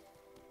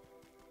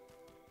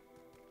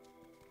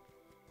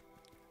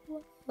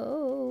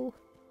 Whoa.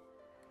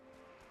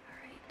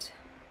 Alright.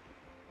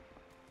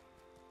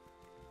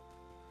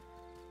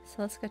 So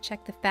let's go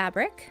check the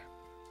fabric.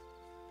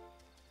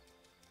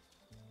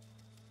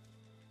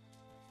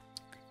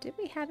 Did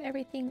we have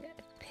everything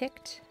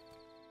picked?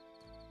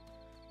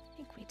 I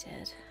think we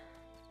did.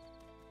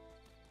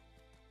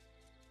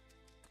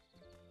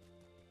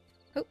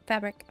 Oh,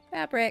 fabric,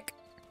 fabric.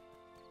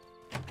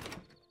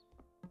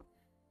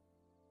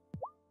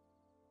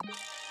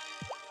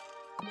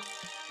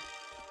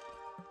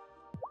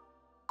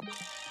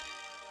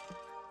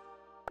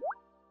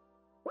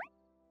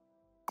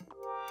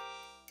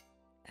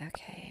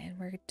 Okay, and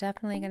we're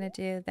definitely going to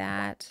do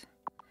that.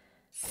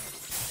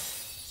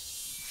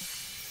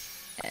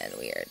 And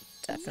we are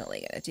definitely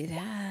going to do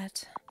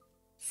that.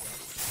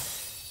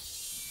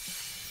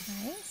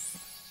 Nice.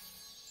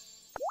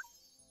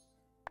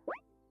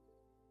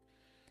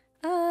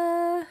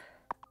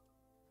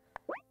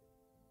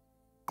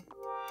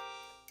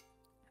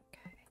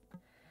 Okay.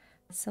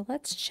 So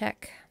let's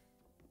check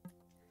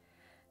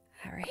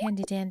our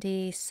handy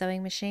dandy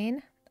sewing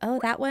machine. Oh,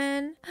 that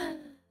one.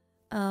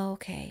 Oh,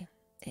 okay.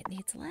 It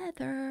needs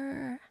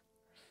leather.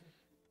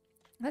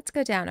 Let's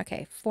go down.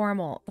 Okay,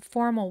 formal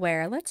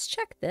wear. Let's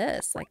check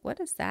this. Like, what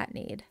does that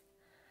need?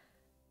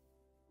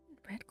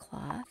 Red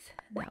cloth.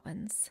 That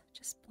one's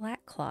just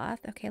black cloth.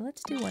 Okay,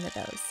 let's do one of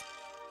those.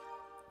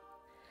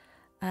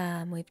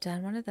 We've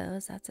done one of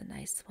those. That's a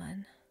nice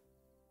one.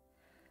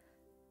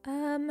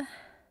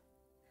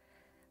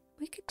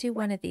 We could do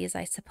one of these,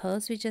 I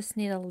suppose. We just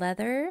need a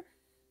leather.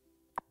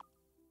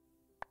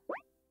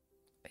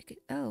 We could,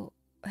 oh,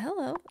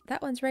 hello.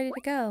 That one's ready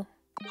to go.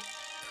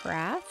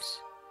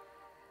 Craft.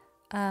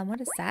 What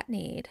does that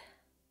need?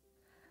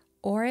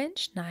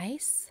 Orange,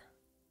 nice.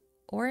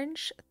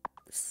 Orange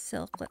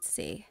silk, let's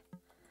see.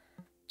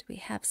 Do we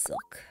have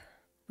silk?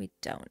 We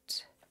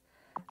don't.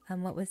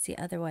 What was the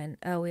other one?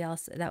 Oh,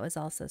 that was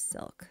also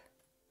silk.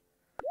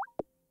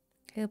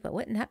 Okay, but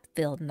wouldn't that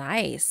feel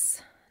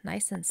nice?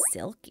 Nice and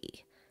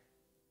silky.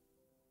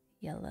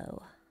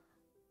 Yellow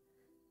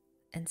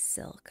and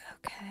silk,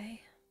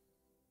 okay.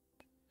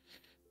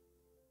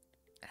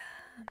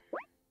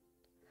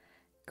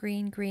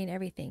 Green,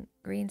 everything.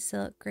 Green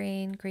silk,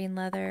 green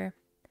leather.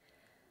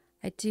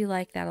 I do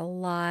like that a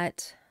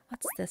lot.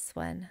 What's this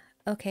one?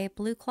 Okay,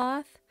 blue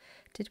cloth.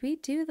 Did we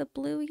do the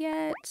blue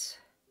yet?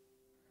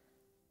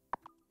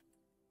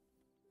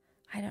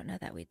 I don't know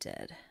that we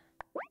did.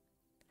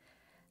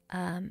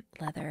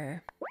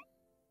 Leather.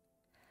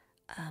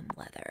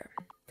 Leather.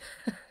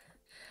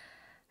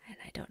 And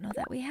I don't know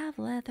that we have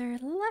leather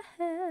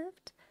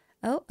left.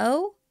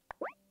 Oh.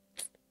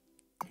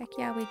 Heck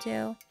yeah, we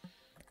do.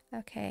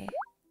 Okay.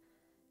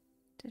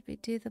 Did we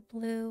do the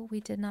blue? We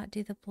did not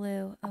do the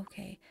blue.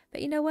 Okay.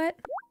 But you know what?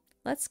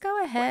 Let's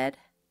go ahead.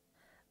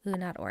 Ooh,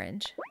 not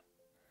orange.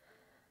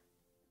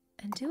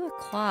 And do a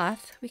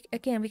cloth.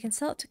 Again, we can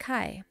sell it to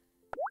Kai.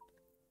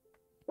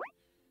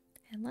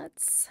 And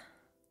let's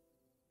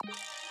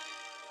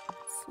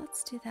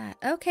do that.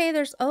 Okay,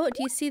 there's, oh,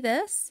 do you see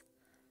this?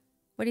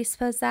 What do you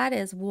suppose that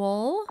is?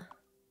 Wool?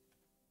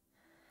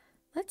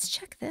 Let's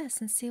check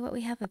this and see what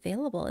we have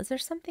available. Is there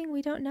something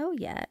we don't know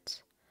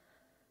yet?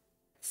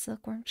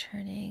 Silkworm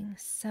churning,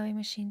 sewing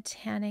machine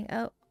tanning.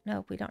 Oh,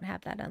 no, we don't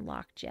have that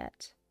unlocked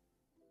yet.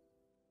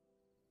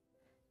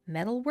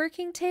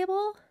 Metalworking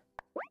table?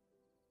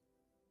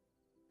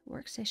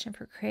 Workstation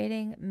for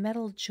creating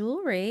metal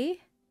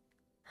jewelry.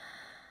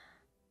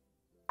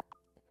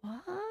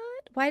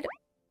 What?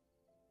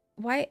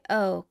 Why?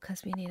 Oh,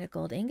 because we need a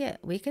gold ingot.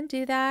 We can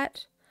do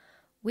that.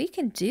 We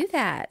can do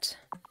that.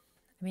 I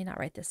mean, not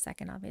right this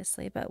second,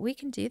 obviously, but we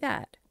can do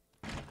that.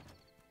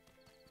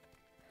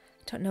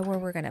 Don't know where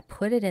we're going to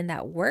put it in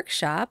that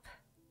workshop.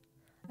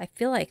 I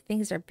feel like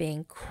things are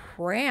being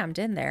crammed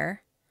in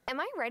there. Am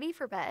I ready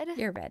for bed?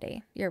 You're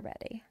ready. You're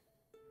ready.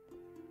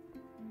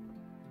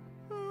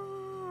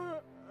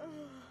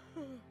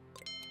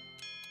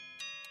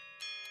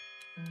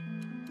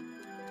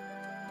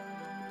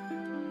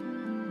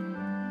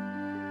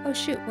 Oh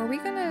shoot, were we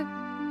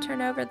gonna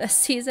turn over the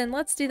season?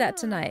 Let's do that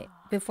tonight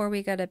before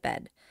we go to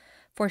bed.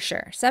 For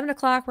sure. 7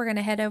 o'clock, we're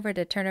gonna head over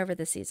to turn over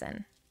the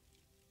season.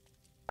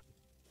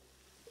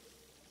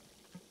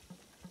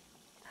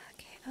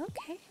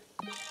 Okay.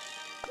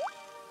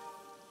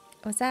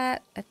 Was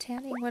that a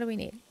tanning? What do we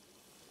need?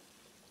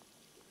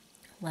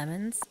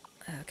 Lemons.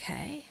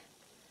 Okay.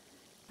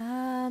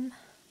 I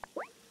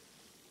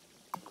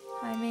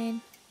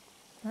mean,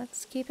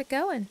 let's keep it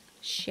going,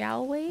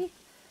 shall we?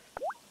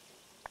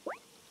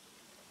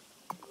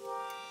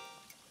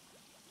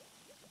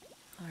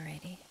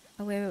 Alrighty.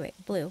 Oh, wait.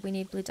 Blue. We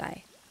need blue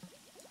dye.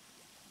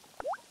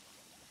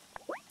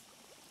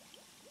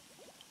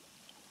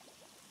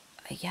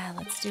 Yeah,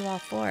 let's do all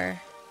 4.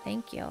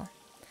 Thank you.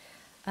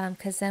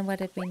 Because then what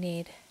did we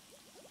need?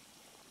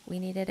 We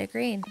needed a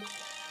green.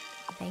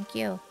 Thank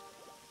you.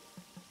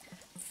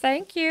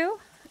 Thank you.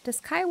 Does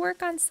Kai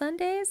work on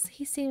Sundays?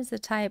 He seems the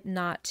type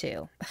not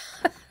to.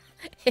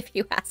 If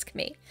you ask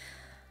me.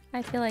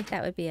 I feel like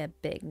that would be a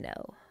big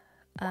no.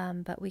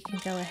 But we can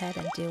go ahead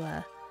and do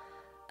a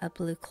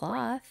blue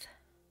cloth.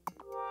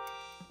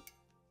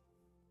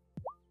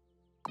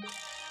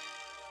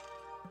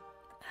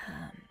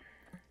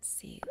 Let's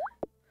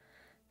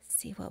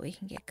see what we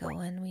can get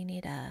going. We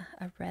need a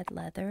red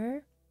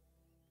leather.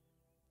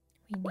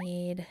 We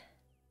need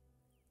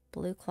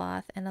blue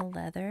cloth and a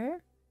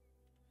leather.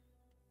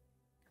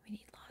 We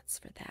need lots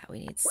for that. We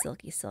need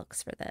silky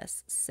silks for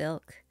this.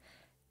 Silk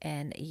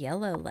and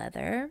yellow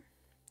leather.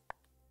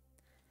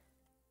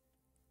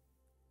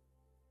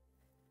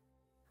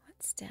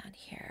 What's down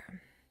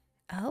here?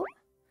 Oh,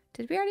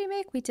 did we already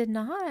make? We did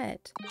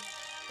not.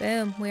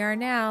 Boom, we are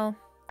now.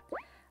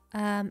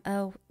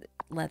 Oh,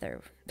 leather.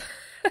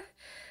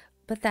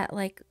 But that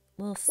like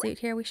little suit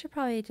here, we should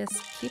probably just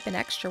keep an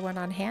extra one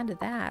on hand of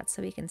that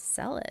so we can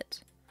sell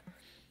it.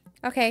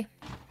 Okay.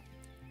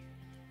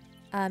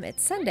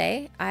 It's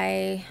Sunday.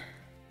 I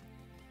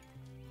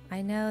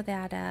know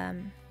that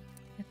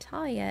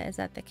Natalia is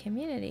at the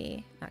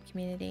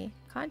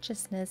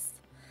consciousness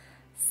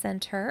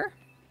center.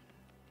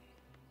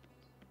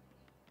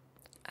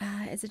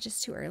 Is it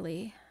just too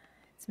early?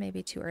 It's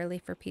maybe too early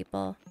for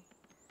people.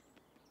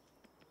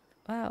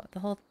 Wow,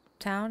 the whole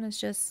town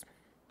is just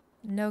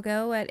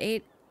no-go at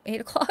 8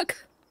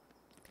 o'clock?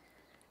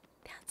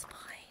 That's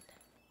fine.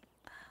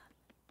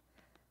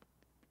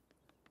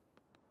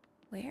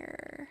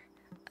 Where?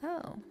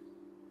 Oh.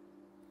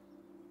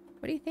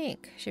 What do you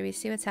think? Should we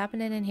see what's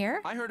happening in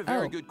here? I heard a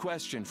very good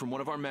question from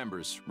one of our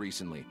members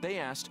recently. They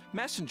asked,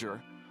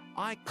 Messenger,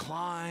 I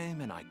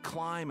climb and I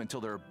climb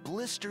until there are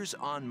blisters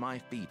on my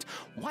feet.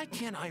 Why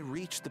can't I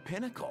reach the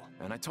pinnacle?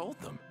 And I told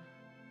them,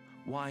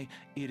 why,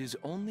 it is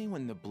only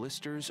when the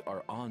blisters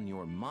are on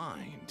your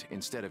mind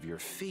instead of your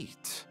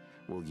feet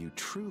will you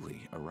truly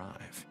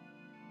arrive.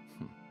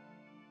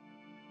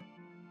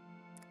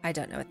 I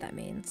don't know what that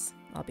means,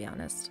 I'll be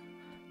honest.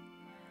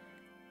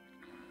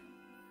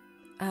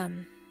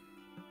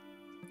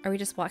 Are we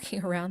just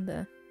walking around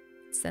the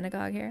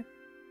synagogue here?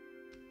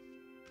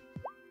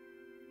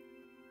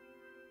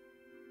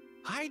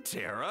 Hi,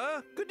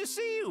 Tara. Good to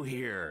see you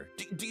here.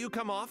 Do you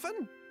come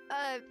often?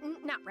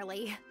 Not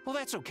really. Well,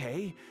 that's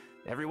okay.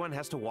 Everyone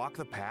has to walk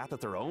the path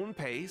at their own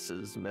pace,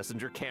 as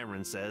Messenger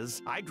Cameron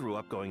says. I grew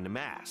up going to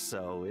Mass,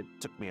 so it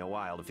took me a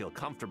while to feel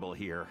comfortable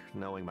here,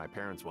 knowing my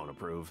parents won't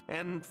approve.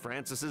 And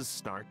Francis's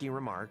snarky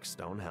remarks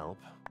don't help.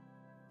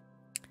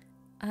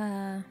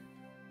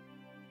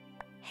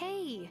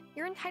 Hey,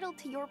 you're entitled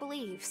to your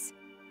beliefs.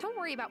 Don't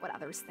worry about what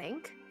others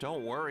think.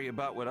 Don't worry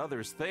about what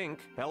others think.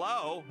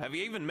 Hello? Have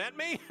you even met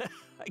me?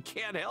 I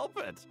can't help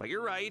it. But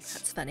you're right.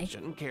 That's funny.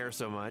 Shouldn't care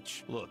so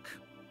much. Look,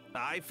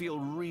 I feel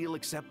real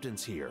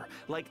acceptance here.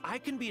 Like I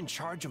can be in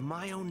charge of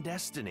my own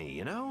destiny,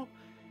 you know?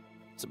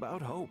 It's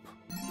about hope.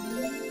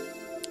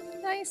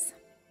 Nice.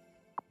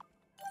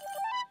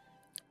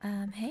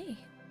 Hey.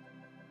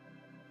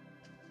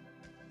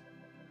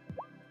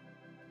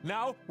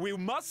 Now, we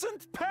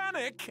mustn't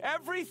panic.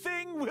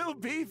 Everything will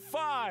be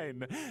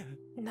fine.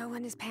 No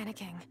one is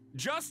panicking.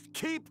 Just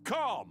keep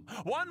calm.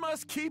 One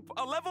must keep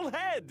a level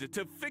head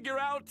to figure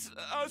out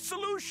a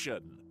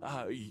solution.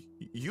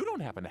 You don't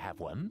happen to have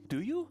one,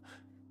 do you?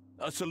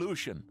 A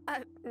solution?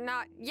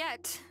 Not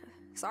yet.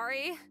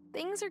 Sorry.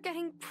 Things are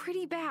getting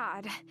pretty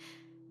bad.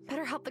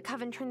 Better help the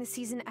Coven turn the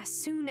season as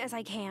soon as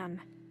I can.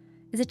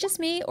 Is it just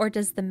me, or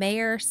does the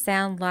mayor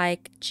sound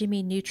like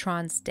Jimmy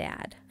Neutron's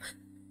dad?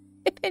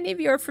 If any of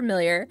you are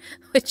familiar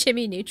with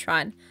Jimmy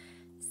Neutron,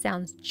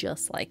 sounds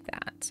just like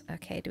that.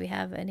 Okay, do we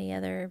have any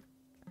other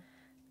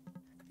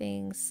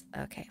things?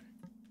 Okay.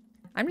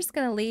 I'm just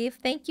going to leave.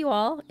 Thank you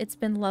all. It's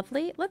been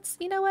lovely. Let's,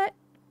 you know what?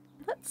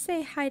 Let's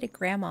say hi to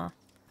Grandma.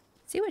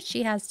 See what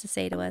she has to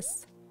say to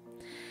us.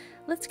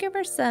 Let's give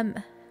her some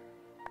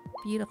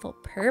beautiful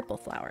purple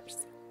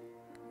flowers.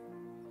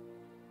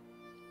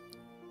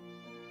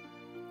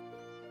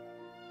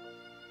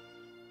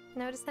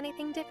 Notice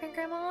anything different,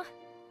 Grandma?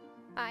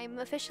 I'm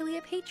officially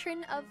a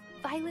patron of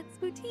Violet's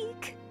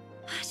boutique.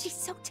 She's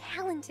so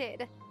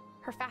talented.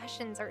 Her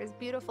fashions are as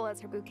beautiful as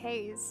her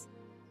bouquets.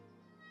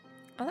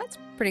 Oh, that's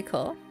pretty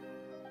cool.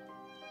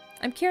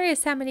 I'm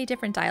curious how many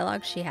different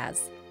dialogues she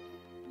has.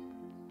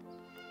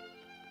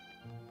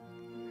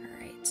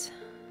 Alright.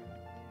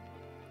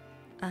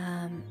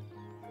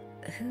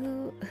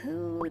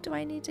 Who do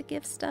I need to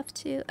give stuff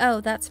to?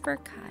 Oh, that's for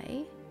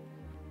Kai.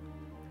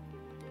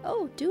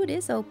 Oh, dude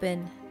is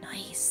open.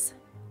 Nice.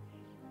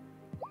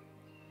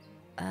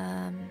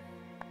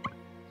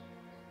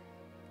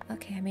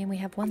 Okay, I mean, we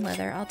have one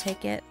leather. I'll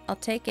take it. I'll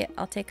take it.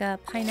 I'll take a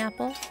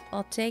pineapple.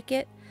 I'll take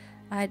it.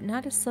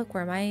 Not a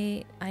silkworm.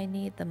 I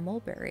need the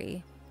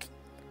mulberry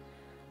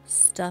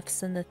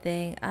stuffs in the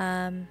thing.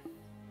 I'll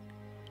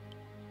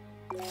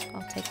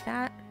take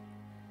that.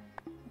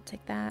 I'll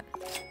take that.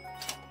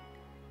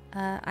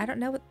 I don't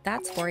know what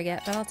that's for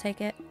yet, but I'll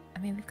take it. I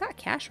mean, we've got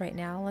cash right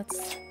now.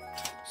 Let's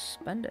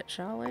spend it,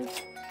 shall we?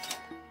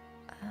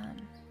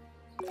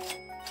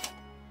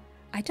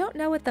 I don't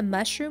know what the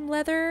mushroom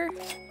leather,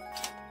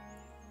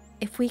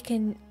 if we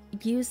can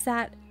use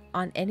that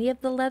on any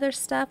of the leather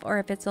stuff or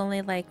if it's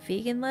only like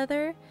vegan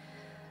leather.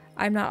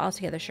 I'm not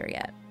altogether sure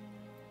yet.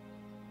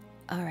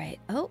 All right.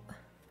 Oh,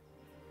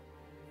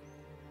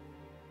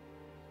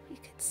 we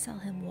could sell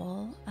him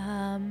wool.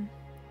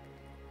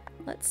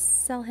 Let's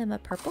sell him a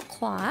purple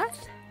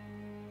cloth.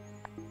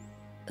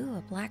 Ooh,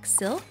 a black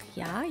silk.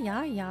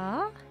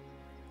 Yeah.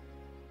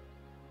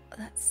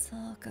 That's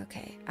silk.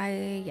 Okay.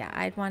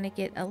 I'd want to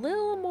get a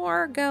little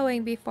more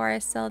going before I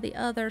sell the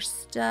other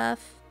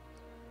stuff.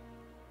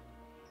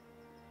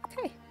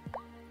 Okay.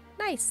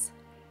 Nice.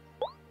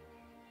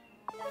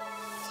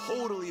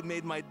 Totally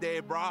made my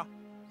day, brah.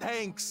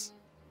 Thanks.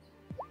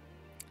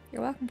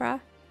 You're welcome,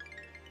 brah.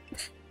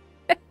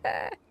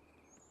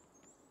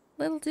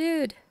 Little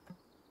dude.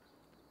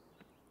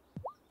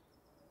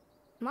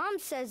 Mom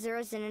says there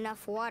isn't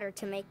enough water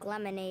to make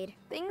lemonade.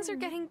 Things are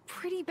getting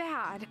pretty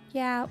bad.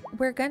 Yeah,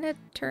 we're gonna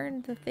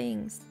turn the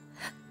things.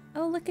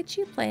 Oh, look at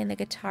you playing the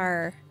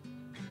guitar.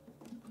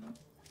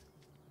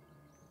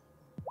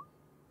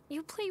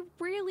 You play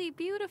really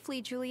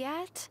beautifully,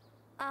 Juliet.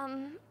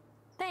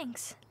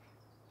 Thanks.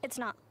 It's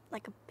not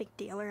like a big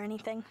deal or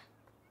anything.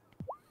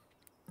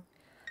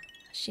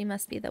 She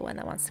must be the one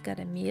that wants to go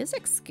to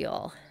music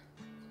school.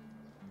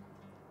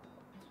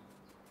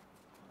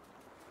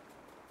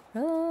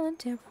 Run,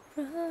 Deborah,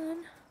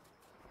 run.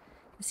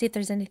 Let's see if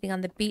there's anything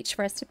on the beach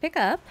for us to pick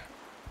up.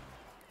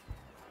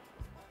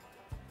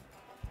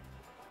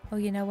 Oh,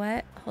 you know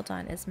what? Hold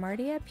on. Is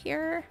Marty up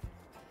here?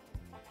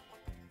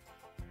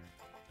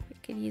 We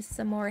could use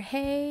some more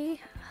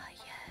hay. Oh,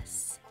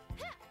 yes.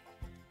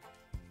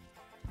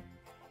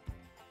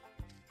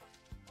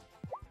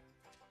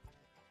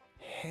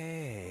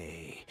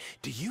 Hey,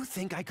 do you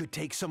think I could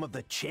take some of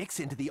the chicks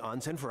into the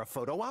onsen for a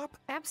photo op?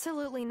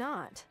 Absolutely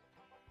not.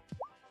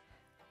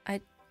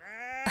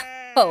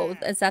 Oh,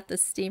 is that the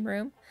steam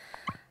room?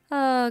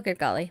 Oh, good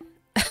golly.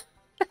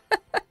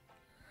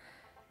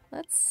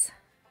 Let's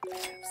grab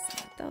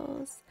some of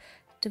those.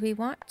 Do we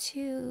want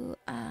to,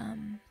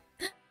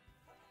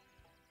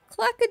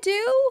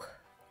 Cluckadoo?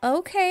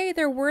 Okay,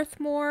 they're worth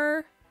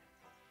more.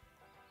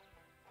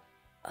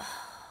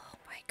 Oh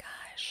my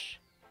gosh.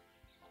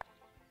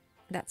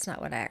 That's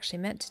not what I actually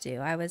meant to do.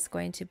 I was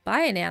going to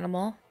buy an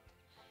animal.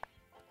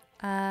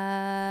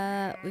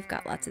 We've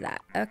got lots of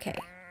that. Okay.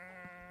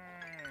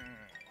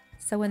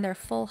 So when they're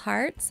full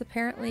hearts,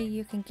 apparently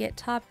you can get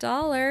top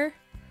dollar.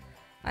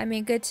 I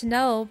mean, good to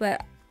know,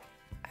 but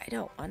I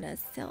don't want to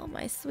sell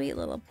my sweet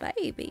little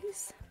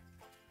babies.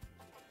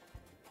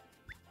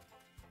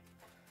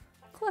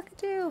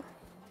 Cluckadoo.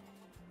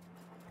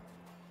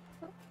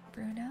 Oh,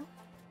 Bruno.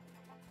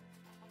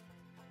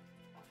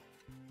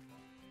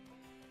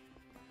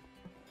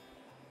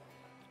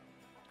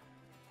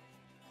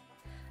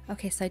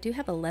 Okay, so I do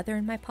have a leather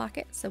in my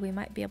pocket, so we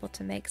might be able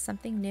to make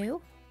something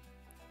new.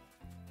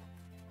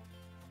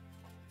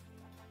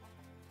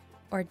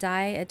 Or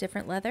dye a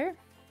different leather.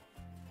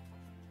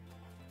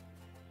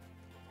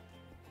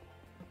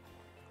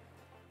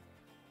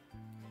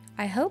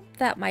 I hope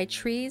that my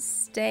trees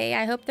stay.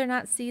 I hope they're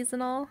not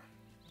seasonal.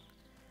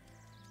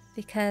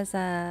 Because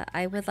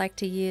I would like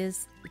to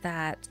use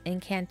that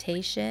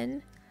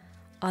incantation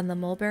on the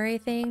mulberry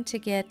thing to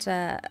get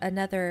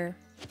another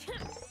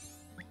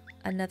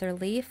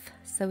leaf.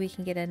 So we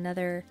can get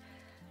another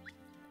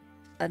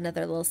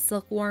little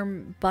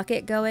silkworm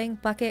bucket going.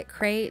 Bucket,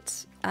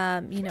 crate.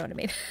 You know what I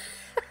mean.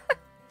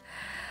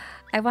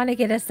 I want to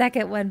get a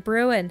second one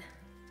brewing.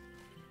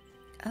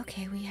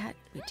 Okay, we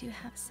do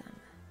have some.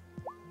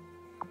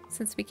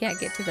 Since we can't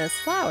get to those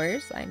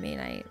flowers, I mean,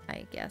 I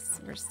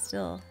guess we're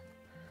still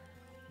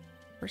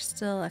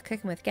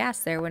cooking with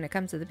gas there when it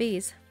comes to the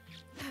bees.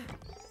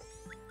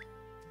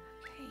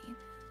 Okay.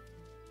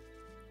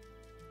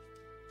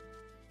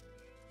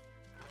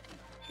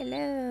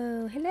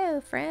 Hello, hello,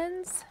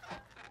 friends.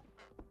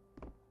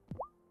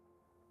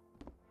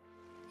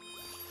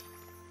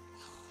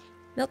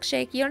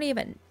 Milkshake, you don't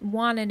even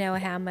want to know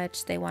how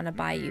much they want to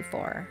buy you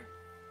for.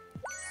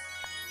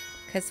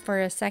 Because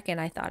for a second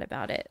I thought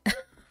about it.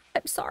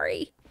 I'm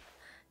sorry.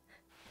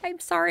 I'm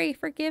sorry.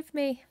 Forgive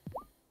me.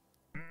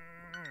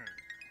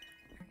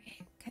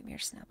 Okay, come here,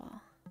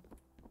 Snowball.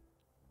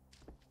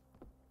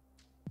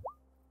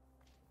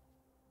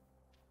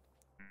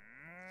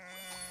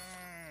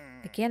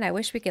 Again, I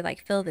wish we could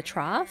like fill the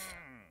trough.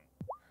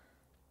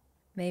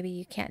 Maybe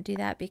you can't do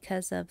that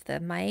because of the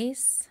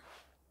mice.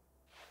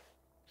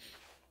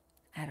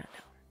 I don't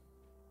know.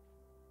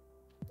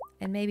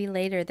 And maybe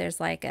later there's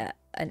like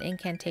an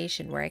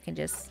incantation where I can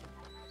just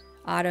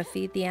auto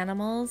feed the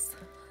animals.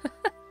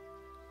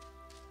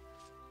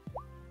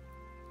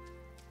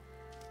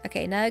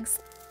 Okay, Nugs,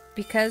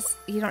 because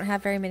you don't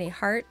have very many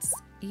hearts,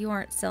 you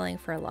aren't selling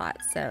for a lot,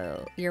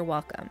 so you're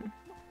welcome.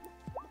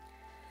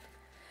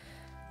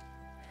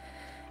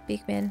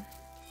 Beekman,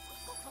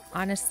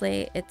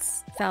 honestly,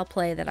 it's foul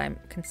play that I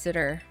would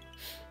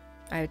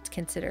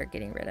consider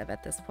getting rid of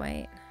at this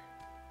point.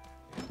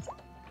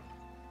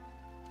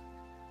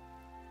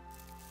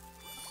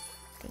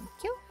 Thank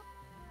you.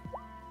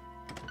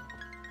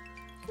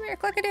 Come here,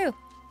 Cluckadoo.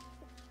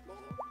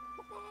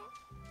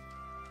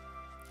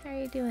 How are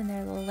you doing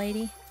there, little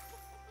lady?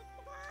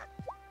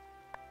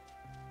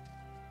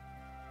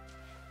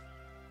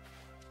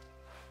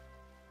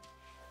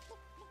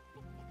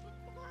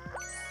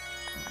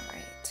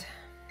 Alright.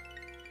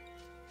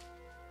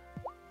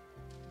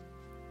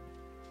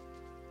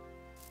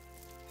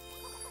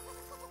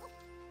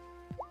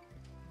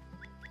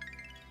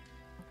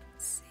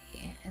 Let's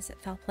see. Is it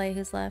foul play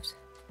who's left?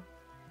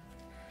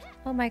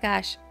 Oh my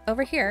gosh.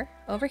 Over here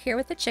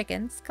with the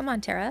chickens. Come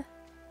on, Tara.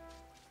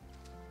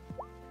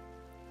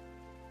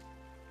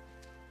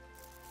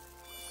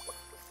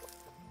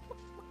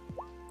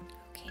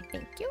 Okay,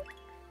 thank you.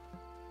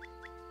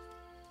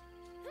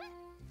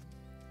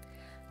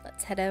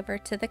 Let's head over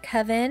to the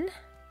coven.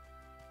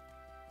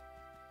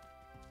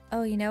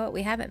 Oh, you know what?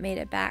 We haven't made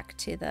it back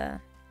to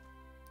the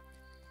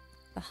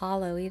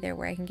hollow either,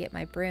 where I can get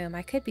my broom.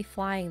 I could be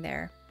flying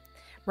there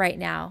right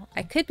now.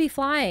 I could be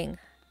flying,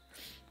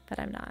 but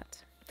I'm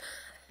not.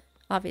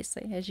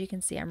 Obviously, as you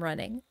can see, I'm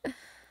running.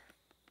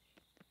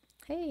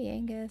 Hey,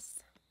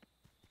 Angus.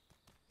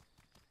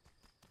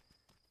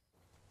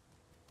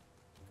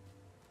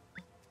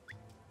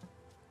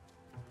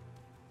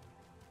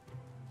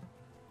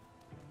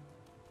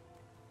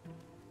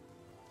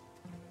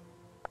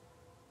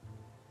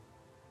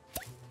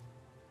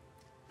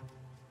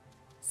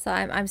 So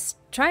I'm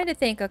trying to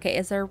think, okay,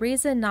 is there a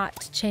reason not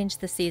to change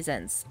the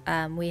seasons?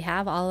 We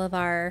have all of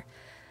our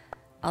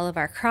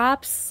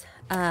crops.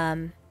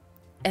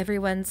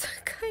 Everyone's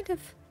kind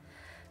of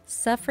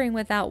suffering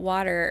without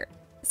water,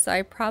 so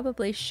I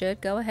probably should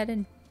go ahead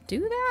and do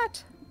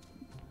that.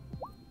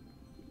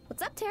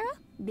 What's up, Tara?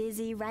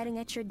 Busy writing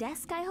at your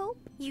desk, I hope?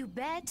 You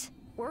bet.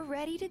 We're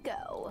ready to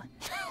go.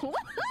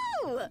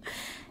 Woohoo!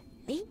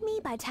 Meet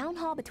me by Town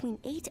Hall between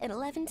 8 and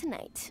 11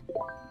 tonight.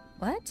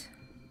 What?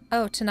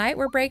 Oh, tonight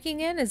we're breaking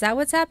in? Is that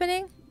what's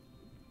happening?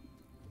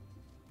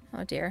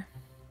 Oh dear.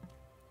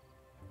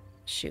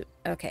 Shoot.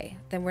 Okay,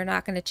 then we're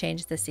not going to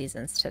change the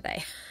seasons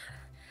today.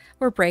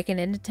 We're breaking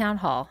into Town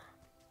Hall.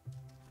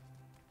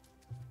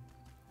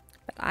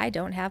 But I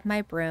don't have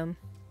my broom.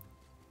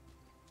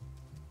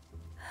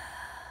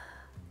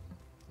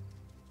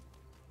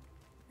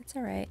 It's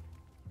alright.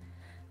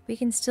 We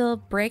can still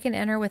break and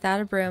enter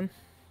without a broom.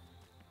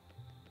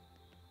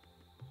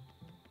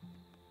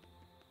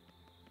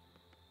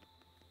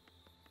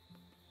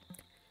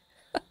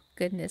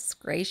 Goodness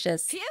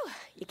gracious. Phew,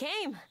 you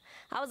came.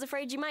 I was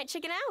afraid you might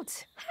chicken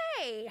out.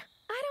 Hey,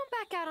 I don't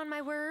back out on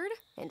my word.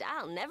 And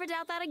I'll never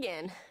doubt that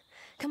again.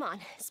 Come on,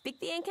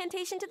 speak the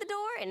incantation to the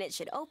door and it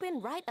should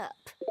open right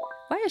up.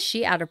 Why is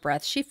she out of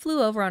breath? She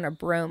flew over on a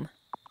broom.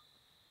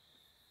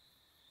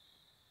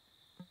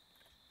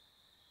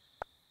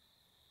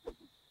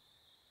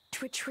 To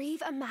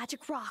retrieve a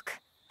magic rock,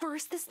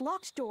 first this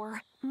locked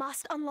door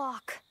must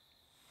unlock.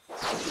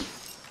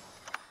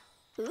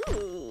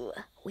 Ooh,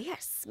 we are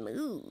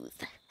smooth.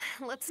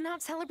 Let's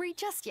not celebrate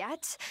just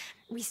yet.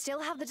 We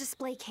still have the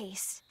display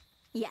case.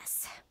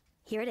 Yes,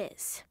 here it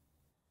is.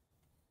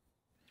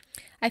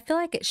 I feel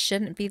like it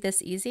shouldn't be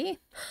this easy.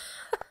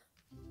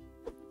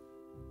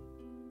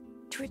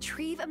 To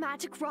retrieve a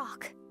magic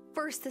rock,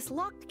 first this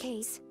locked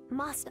case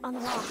must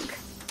unlock.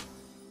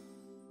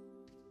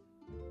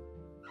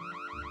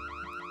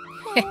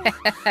 Oh, again?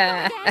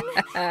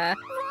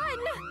 Run!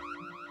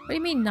 What do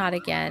you mean, not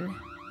again?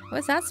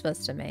 What's that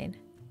supposed to mean?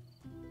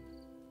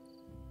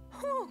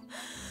 Oh,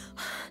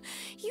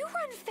 you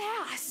run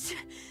fast.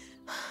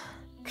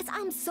 Because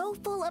I'm so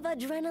full of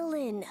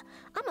adrenaline.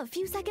 I'm a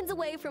few seconds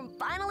away from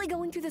finally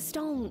going through the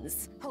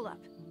stones. Hold up.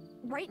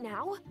 Right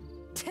now?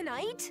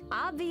 Tonight?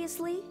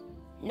 Obviously.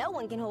 No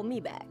one can hold me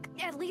back.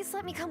 At least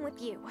let me come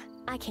with you.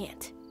 I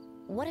can't.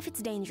 What if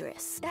it's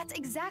dangerous? That's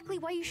exactly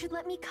why you should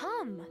let me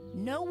come.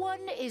 No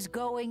one is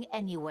going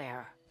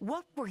anywhere.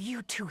 What were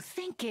you two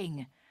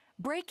thinking?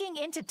 Breaking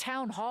into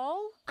town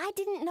hall? I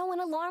didn't know an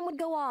alarm would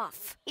go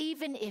off.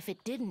 Even if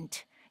it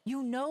didn't,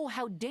 you know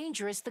how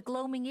dangerous the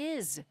gloaming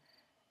is.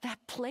 That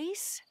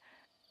place?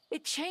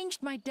 It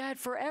changed my dad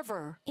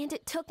forever. And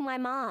it took my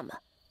mom.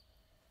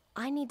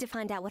 I need to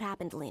find out what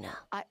happened, Lena.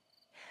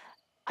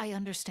 I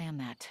understand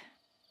that.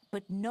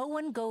 But no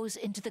one goes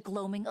into the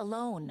gloaming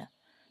alone.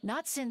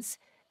 Not since,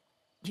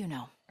 you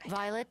know.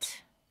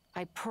 Violet,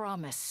 I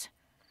promise.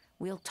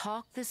 We'll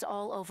talk this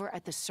all over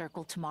at the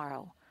circle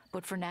tomorrow.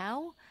 But for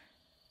now,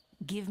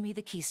 give me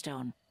the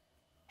keystone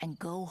and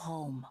go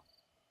home.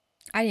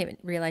 I didn't even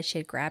realize she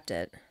had grabbed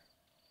it.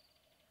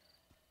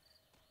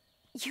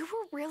 You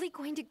were really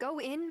going to go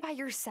in by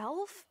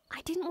yourself? I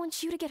didn't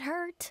want you to get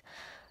hurt.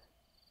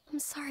 I'm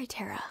sorry,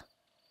 Tara.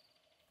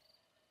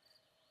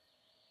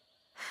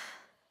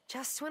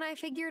 Just when I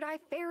figured I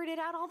ferreted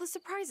out all the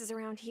surprises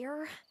around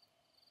here.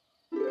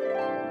 Okay,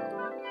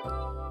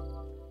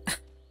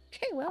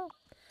 well,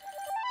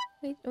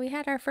 we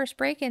had our first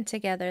break-in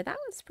together. That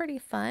was pretty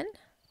fun.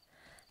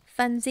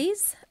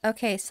 Funsies.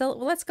 Okay, so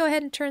let's go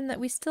ahead and turn that.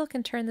 We still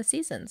can turn the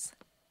seasons.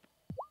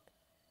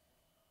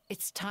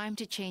 It's time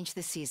to change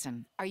the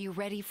season. Are you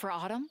ready for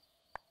autumn?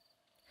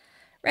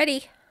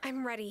 Ready.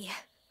 I'm ready.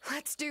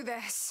 Let's do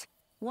this.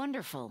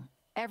 Wonderful.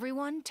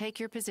 Everyone,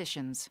 take your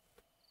positions.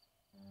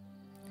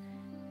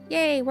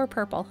 Yay, we're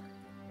purple.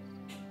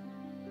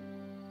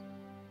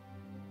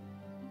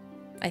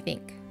 I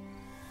think.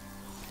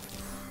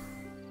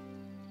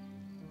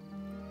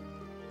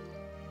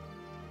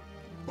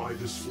 By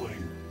this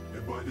flame,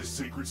 and by this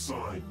sacred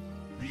sign,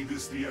 be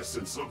this the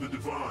essence of the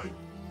divine.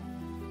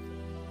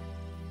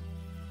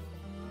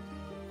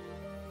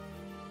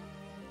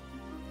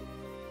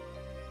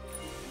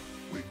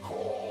 We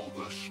call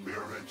the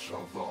spirits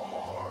of the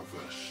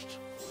harvest.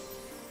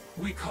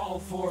 We call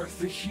forth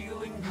the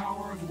healing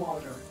power of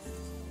water.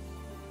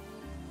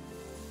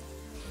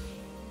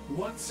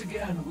 Once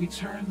again, we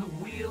turn the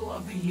wheel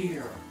of the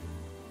year.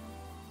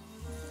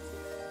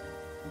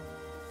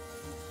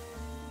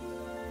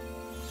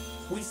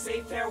 We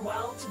say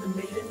farewell to the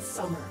maiden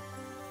summer.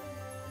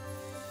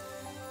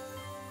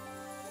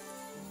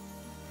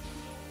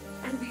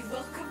 And we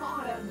welcome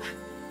autumn.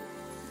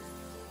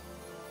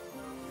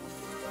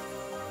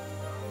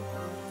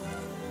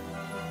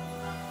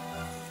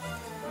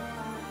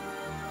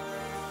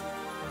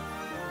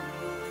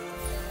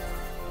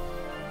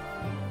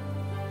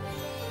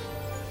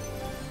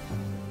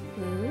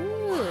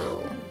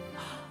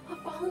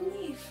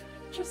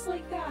 Just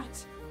like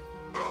that.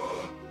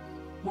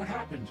 What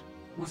happened?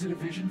 Was it a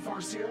vision,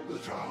 Farseer? The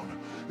town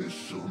is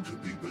soon to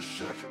be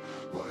beset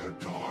by a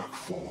dark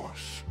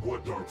force.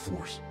 What dark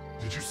force?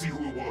 Did you see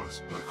who it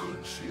was? I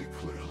couldn't see it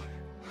clearly,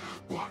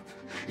 but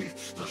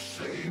it's the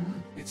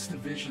same. It's the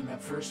vision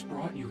that first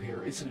brought you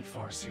here, isn't it,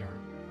 Farseer?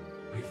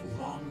 We've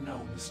long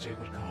known this day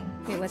would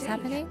come. Wait, what's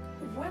happening?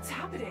 What's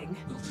happening?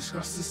 We'll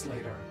discuss this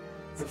later.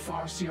 The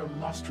Farseer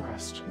must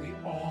rest. We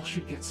all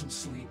should get some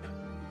sleep.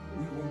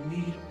 We will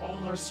need all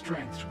our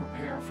strength to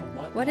prepare for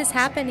what is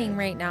happening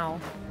right now?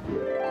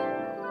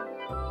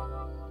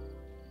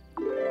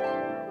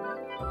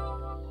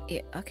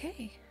 Yeah,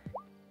 okay.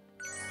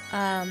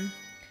 An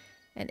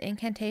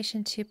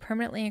incantation to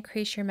permanently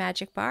increase your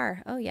magic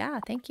bar. Oh yeah,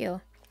 thank you.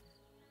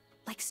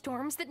 Like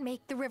storms that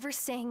make the river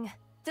sing.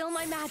 Fill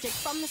my magic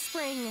from the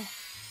spring.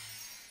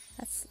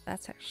 That's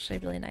actually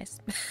really nice.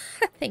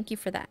 Thank you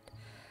for that.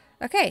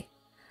 Okay.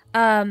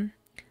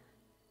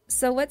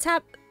 So what's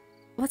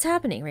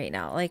happening right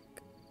now? Like,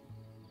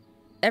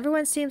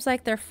 everyone seems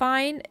like they're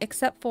fine,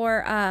 except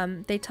for,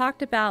 they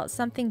talked about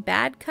something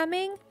bad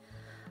coming.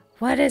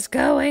 What is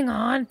going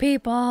on,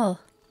 people?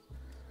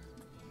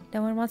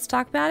 No one wants to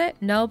talk about it?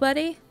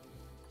 Nobody?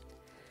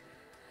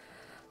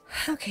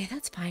 Okay,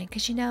 that's fine,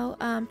 because, you know,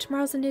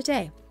 tomorrow's a new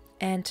day.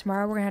 And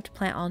tomorrow we're going to have to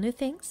plant all new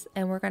things,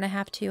 and we're going to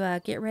have to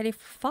get ready for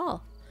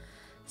fall.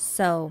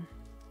 So,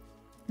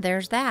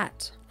 there's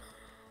that.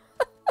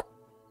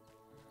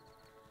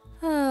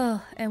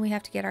 Oh, and we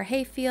have to get our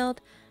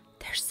hayfield.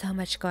 There's so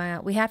much going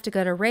on. We have to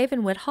go to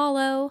Ravenwood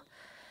Hollow.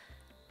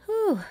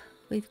 Whew,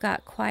 we've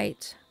got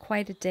quite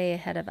a day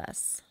ahead of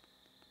us.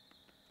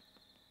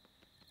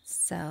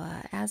 So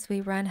as we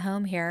run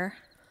home here,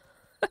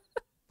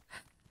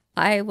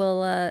 I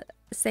will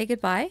say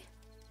goodbye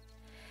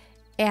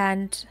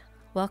and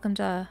welcome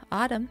to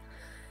autumn.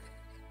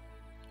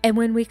 And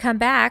when we come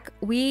back,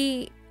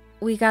 we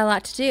got a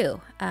lot to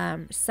do.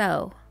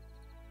 So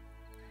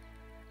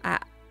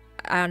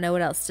I don't know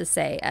what else to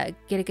say.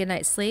 Get a good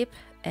night's sleep,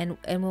 and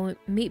we'll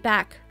meet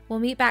back. We'll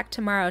meet back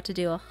tomorrow to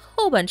do a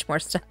whole bunch more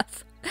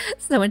stuff.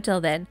 So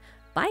until then,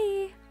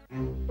 bye.